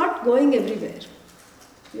is not going everywhere.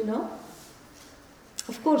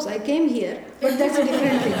 Of course, I came here, but that's a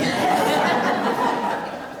different thing.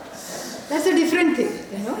 That's a different thing,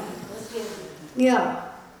 Yeah.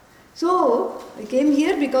 So, I came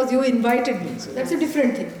here because you invited me. So, that's a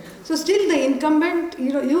different thing. So, still the incumbent,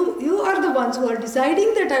 you are the ones who are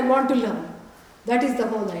deciding that I want to learn. That is the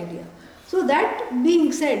whole idea. So, that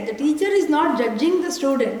being said, the teacher is not judging the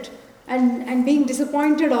student and being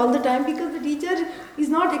disappointed all the time because the teacher is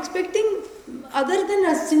not expecting other than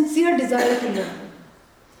a sincere desire to learn.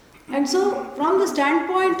 And so, from the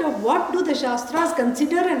standpoint of what do the Shastras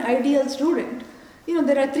consider an ideal student,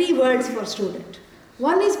 there are three words for student.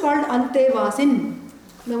 One is called antevasin,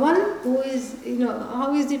 the one who is,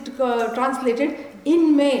 how is it translated?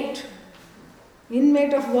 Inmate.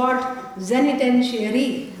 Inmate of what?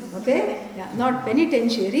 Zenitentiary. Okay? Yeah, not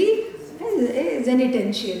penitentiary, a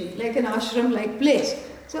zenitentiary, like an ashram-like place.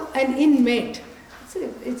 So, an inmate.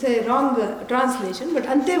 It's a wrong translation, but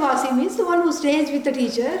antevasi means the one who stays with the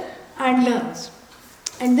teacher and learns.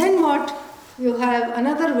 And then what? You have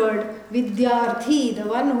another word, vidyārthi, the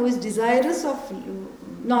one who is desirous of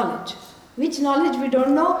knowledge. Which knowledge we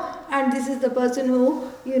don't know, and this is the person who,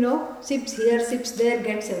 sips here, sips there,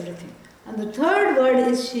 gets everything. And the third word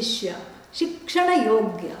is shishya, shikshana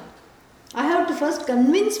yogya. I have to first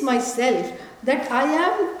convince myself that I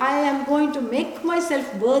am going to make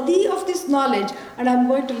myself worthy of this knowledge, and I am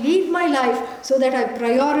going to lead my life so that I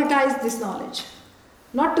prioritize this knowledge.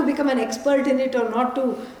 Not to become an expert in it or not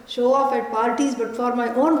to show off at parties, but for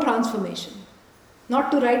my own transformation.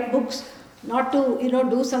 Not to write books, not to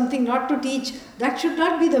do something, not to teach. That should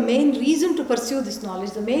not be the main reason to pursue this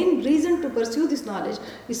knowledge. The main reason to pursue this knowledge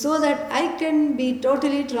is so that I can be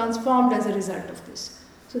totally transformed as a result of this.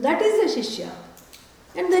 So that is the shishya.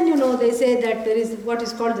 And then they say that there is what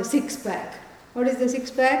is called the six-pack. What is the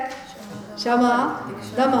six-pack? Shama,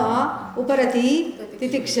 Dama, Uparati,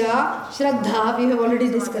 Titiksha, Shraddha. We have already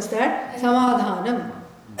discussed that. Samadhanam.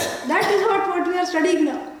 That is what we are studying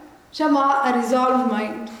now. Shama, a resolved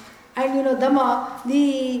mind. And Dama,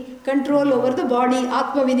 the control over the body,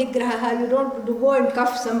 ātma-vinigrahaḥ. You don't go and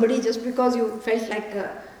cuff somebody just because you felt like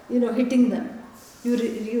hitting them.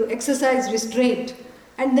 You exercise restraint.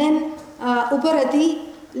 And then Uparati,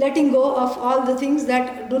 letting go of all the things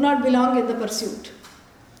that do not belong in the pursuit.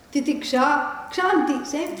 Titiksha, kshanti,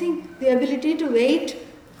 same thing. The ability to wait.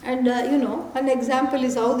 And an example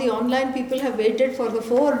is how the online people have waited for the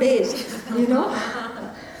 4 days.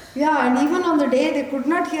 Yeah, and even on the day they could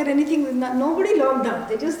not hear anything. Nobody logged out.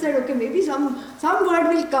 They just said, okay, maybe some word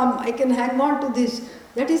will come. I can hang on to this.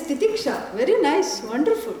 That is titiksha. Very nice,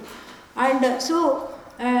 wonderful. And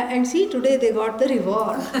and see, today they got the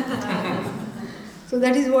reward. So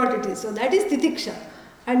that is what it is. So that is titiksha.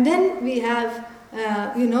 And then we have,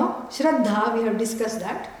 shraddha, we have discussed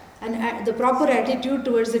that. And the proper attitude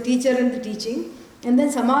towards the teacher and the teaching. And then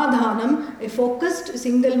samadhanam, a focused,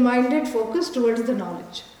 single-minded focus towards the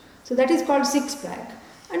knowledge. So that is called six-pack.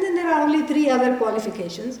 And then there are only 3 other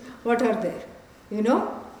qualifications. What are there?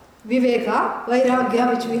 Viveka,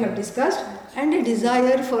 vairāgyam, which we have discussed, and a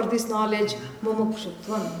desire for this knowledge,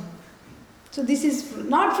 mokṣā. So this is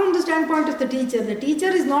not from the standpoint of the teacher. The teacher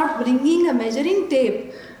is not bringing a measuring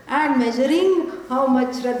tape and measuring how much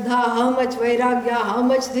shraddha, how much vairāgya, how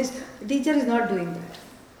much this. The teacher is not doing that.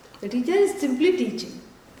 The teacher is simply teaching.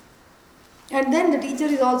 And then the teacher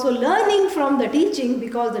is also learning from the teaching,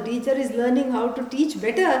 because the teacher is learning how to teach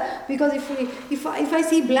better. Because if I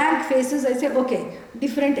see blank faces, I say, okay,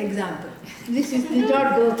 different example. This did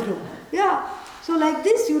not go through. Yeah. So like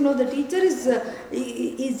this, the teacher is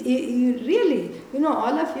really,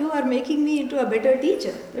 all of you are making me into a better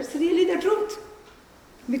teacher. That's really the truth.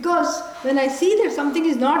 Because when I see that something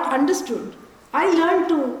is not understood, I learn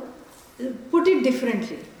to put it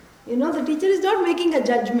differently. The teacher is not making a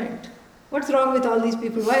judgment. What's wrong with all these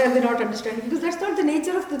people? Why are they not understanding? Because that's not the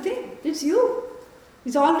nature of the thing. It's you.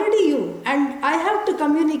 It's already you. And I have to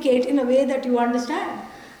communicate in a way that you understand.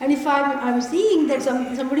 And if I'm seeing that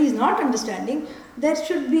somebody is not understanding, there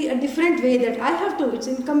should be a different way that I have to, it's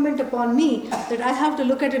incumbent upon me that I have to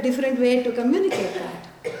look at a different way to communicate that.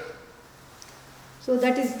 So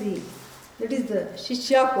that is the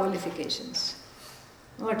shishya qualifications.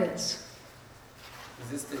 What else? Is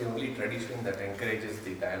this the only tradition that encourages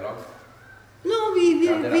the dialogue? No, we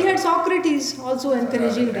had Socrates also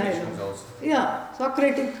encouraging dialogue. Also. Yeah,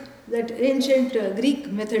 Socratic, that ancient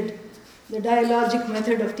Greek method, the dialogic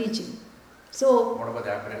method of teaching. So, what about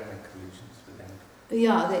the Abrahamic religions within?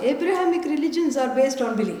 Yeah, the Abrahamic religions are based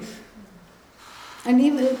on belief. And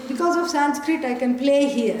even because of Sanskrit, I can play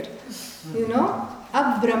here.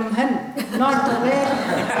 Ab-Brahman, not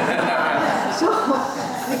where. So,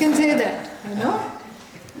 we can say that,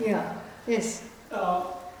 Yeah, yes.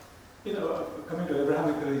 Coming to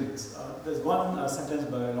Abrahamic religions, there's one sentence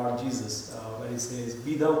by Lord Jesus where he says,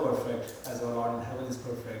 "Be thou perfect as our Lord in heaven is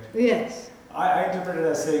perfect." Yes. I interpret it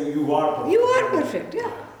as saying you are perfect. You are perfect,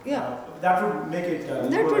 yeah. That would make it.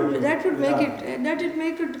 That would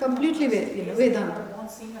make it completely Vedanta.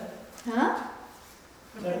 Huh?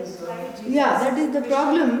 Yeah, that is the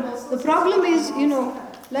problem. The problem is,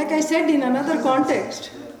 like I said in another context.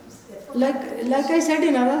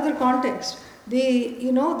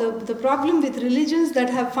 The problem with religions that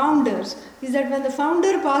have founders is that when the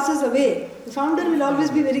founder passes away, the founder will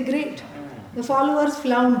always be very great. The followers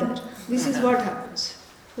flounder. This is what happens.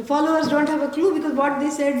 The followers don't have a clue because what they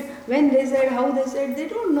said, when they said, how they said, they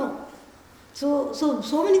don't know. So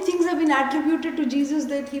many things have been attributed to Jesus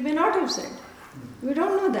that he may not have said. We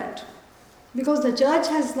don't know that. Because the church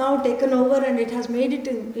has now taken over and it has made it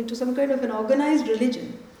into some kind of an organized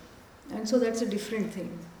religion. And so that's a different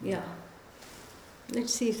thing. Yeah.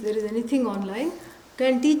 Let's see if there is anything online.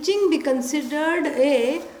 Can teaching be considered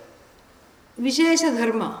a Vishesha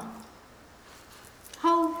Dharma?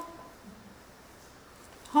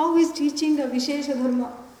 How is is teaching a Vishesha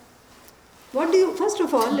Dharma? First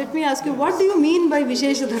of all, let me ask you, what do you mean by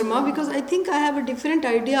Vishesha Dharma? Because I think I have a different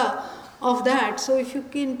idea of that. So if you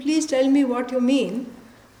can please tell me what you mean,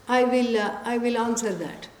 I will answer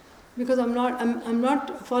that. Because I'm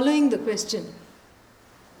not following the question.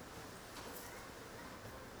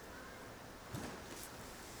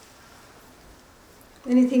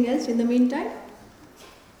 Anything else in the meantime?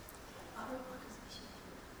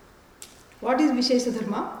 What is Vishesha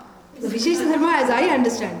Dharma? The Vishesha Dharma, as I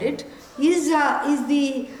understand it, is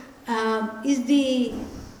the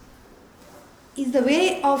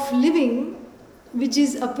way of living which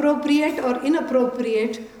is appropriate or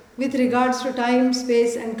inappropriate with regards to time,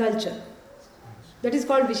 space and culture. That is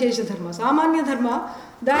called Vishesha Dharma. Samanya Dharma,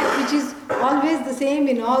 that which is always the same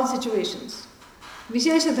in all situations.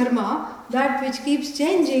 Vishesha Dharma, that which keeps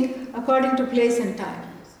changing according to place and time.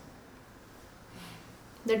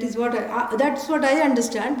 That's what I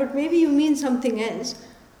understand, but maybe you mean something else.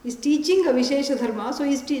 Is teaching a Vishesha Dharma, so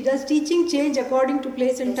does teaching change according to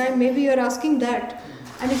place and time? Maybe you are asking that.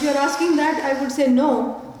 And if you are asking that, I would say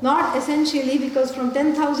no, not essentially, because from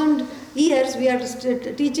 10,000 years we are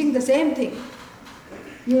teaching the same thing.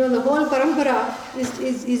 The whole parampara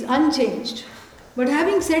is unchanged. But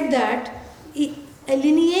having said that, a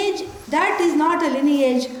lineage, that is not a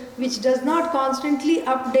lineage which does not constantly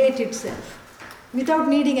update itself without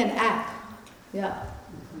needing an app. Yeah,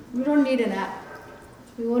 we don't need an app.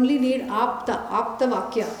 We only need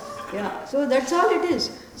ātma-vinigrahaḥ. Yeah, so that's all it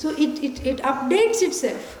is. So it updates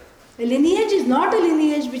itself. A lineage is not a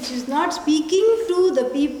lineage which is not speaking to the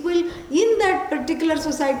people in that particular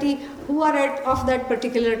society who are of that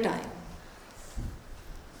particular time.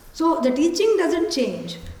 So the teaching doesn't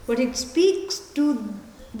change, but it speaks to,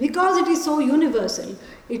 because it is so universal,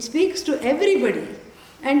 it speaks to everybody.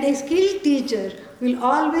 And a skilled teacher will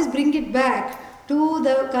always bring it back to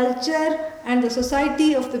the culture and the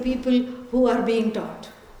society of the people who are being taught,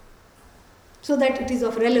 so that it is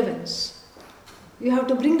of relevance. You have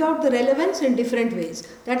to bring out the relevance in different ways.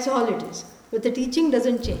 That's all it is. But the teaching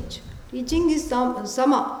doesn't change. Teaching is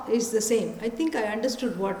sama, is the same. I think I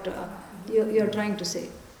understood what you're trying to say.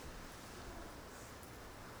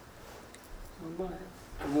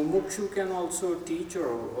 A mumukshu can also teach,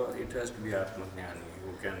 or it has to be ātma-jnāni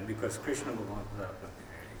who can, because Krishna Bhagavan was ātma-jnāni.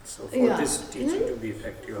 So for this teaching to be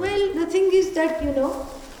effective. Well, the thing is that, the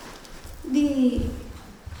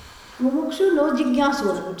mumukshu no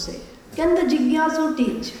jigyasu, I would say. Can the jigyasu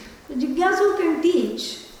teach? The jigyasu can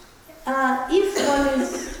teach if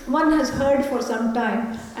one has heard for some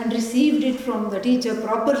time and received it from the teacher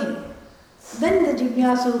properly. Then the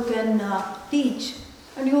jigyasu can teach.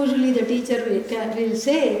 And usually the teacher will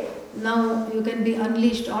say, now you can be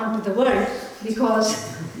unleashed onto the world because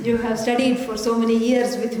you have studied for so many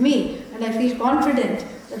years with me, and I feel confident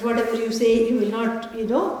that whatever you say, you will not,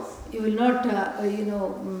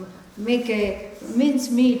 make a mince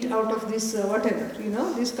meat out of this whatever,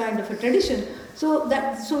 this kind of a tradition. So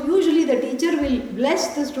usually the teacher will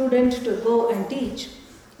bless the student to go and teach,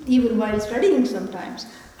 even while studying sometimes,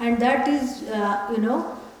 and that is,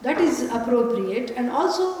 that is appropriate. And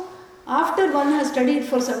also, after one has studied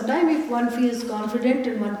for some time, if one feels confident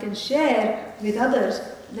and one can share with others,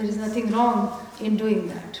 there is nothing wrong in doing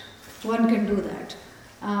that. One can do that.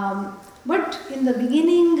 But in the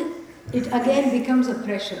beginning, it again becomes a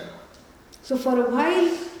pressure. So for a while,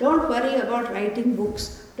 don't worry about writing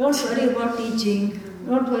books, don't worry about teaching,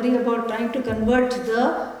 don't worry about trying to convert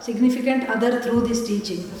the significant other through this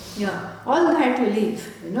teaching. Yeah, all that will leave,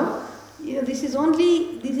 This is all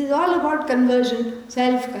about conversion,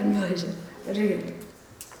 self-conversion, really.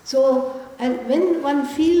 So, and when one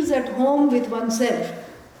feels at home with oneself,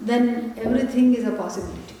 then everything is a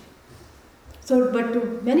possibility. So, but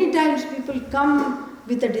many times people come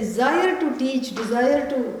with a desire to teach, desire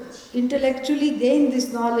to intellectually gain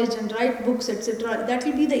this knowledge and write books, etc. That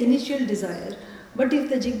will be the initial desire. But if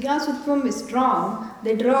the jigyasutvam is strong,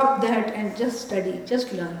 they drop that and just study,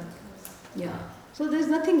 just learn. Yeah. So there is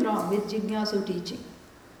nothing wrong with jigyasu teaching,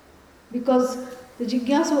 because the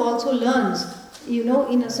jigyasu also learns,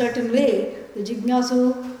 in a certain way. The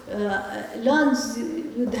jigyasu learns,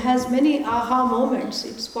 has many aha moments.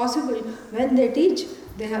 It's possible when they teach,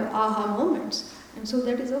 they have aha moments, and so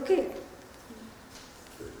that is okay.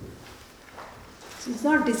 So it's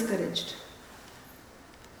not discouraged.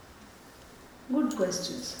 Good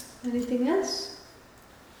questions. Anything else?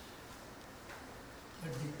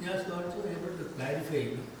 But jigyasu also able to clarify.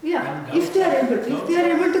 Yeah, if they are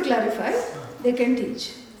able to clarify, they can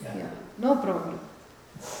teach. Yeah, no problem.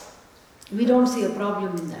 We don't see a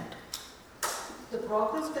problem in that. The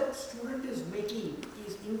progress that student is making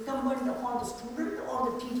is incumbent upon the student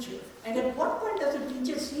or the teacher? And at what point does the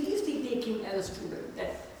teacher seriously take him as a student?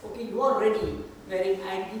 That, okay, you are ready, wherein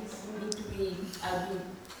you need to be,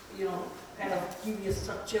 kind of give you a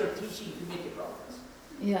structured teaching to make a progress.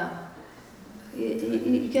 Yeah.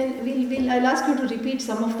 I'll ask you to repeat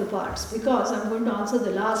some of the parts, because I'm going to answer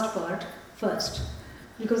the last part first,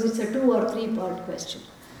 because it's a 2 or 3 part question.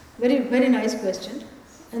 Very, very nice question.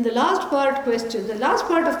 And the last part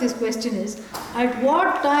of this question is, at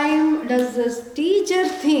what time does the teacher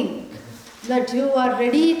think that you are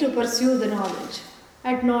ready to pursue the knowledge?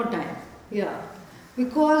 At no time. Yeah.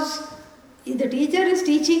 Because the teacher is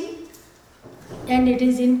teaching, and it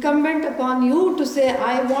is incumbent upon you to say,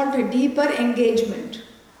 I want a deeper engagement.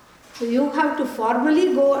 So you have to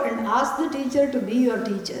formally go and ask the teacher to be your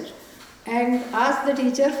teacher, and ask the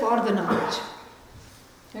teacher for the knowledge.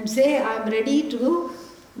 And say, I am ready to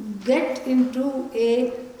get into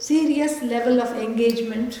a serious level of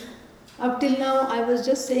engagement. Up till now, I was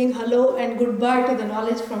just saying hello and goodbye to the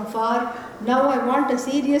knowledge from far. Now I want a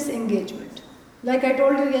serious engagement. Like I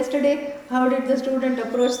told you yesterday, how did the student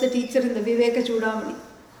approach the teacher in the Viveka Chudamani?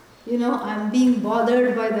 I'm being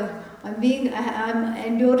bothered by I'm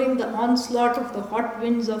enduring the onslaught of the hot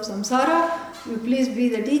winds of samsara. You please be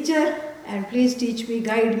the teacher and please teach me,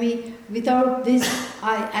 guide me. Without this,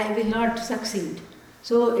 I will not succeed.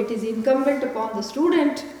 So it is incumbent upon the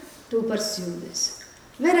student to pursue this.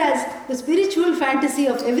 Whereas the spiritual fantasy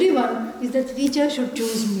of everyone is that the teacher should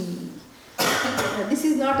choose me. This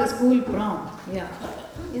is not a school prom. Yeah.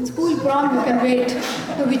 In school prom, you can wait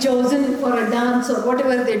to be chosen for a dance or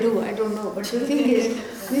whatever they do. I don't know. But the thing is,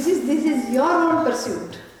 this is your own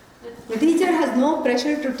pursuit. The teacher has no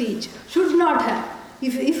pressure to teach. Should not have.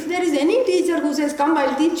 If there is any teacher who says, come,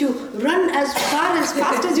 I'll teach you, run as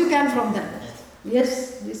fast as you can from them.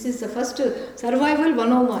 Yes, this is the first survival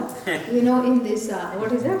 101. In this,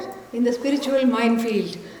 what is that? In the spiritual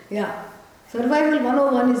minefield. Yeah. Survival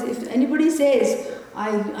 101 is, if anybody says,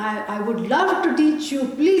 I would love to teach you,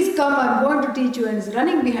 please come, I'm going to teach you, and is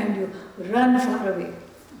running behind you, run far away.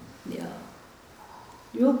 Yeah.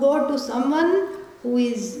 You go to someone who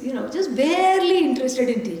is, just barely interested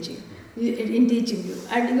in teaching you,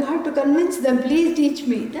 and you have to convince them, please teach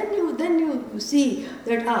me. Then you see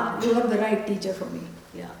that, you are the right teacher for me.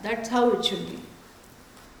 Yeah, that's how it should be.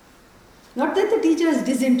 Not that the teacher is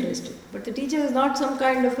disinterested, but the teacher is not some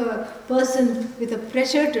kind of a person with a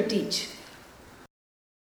pressure to teach.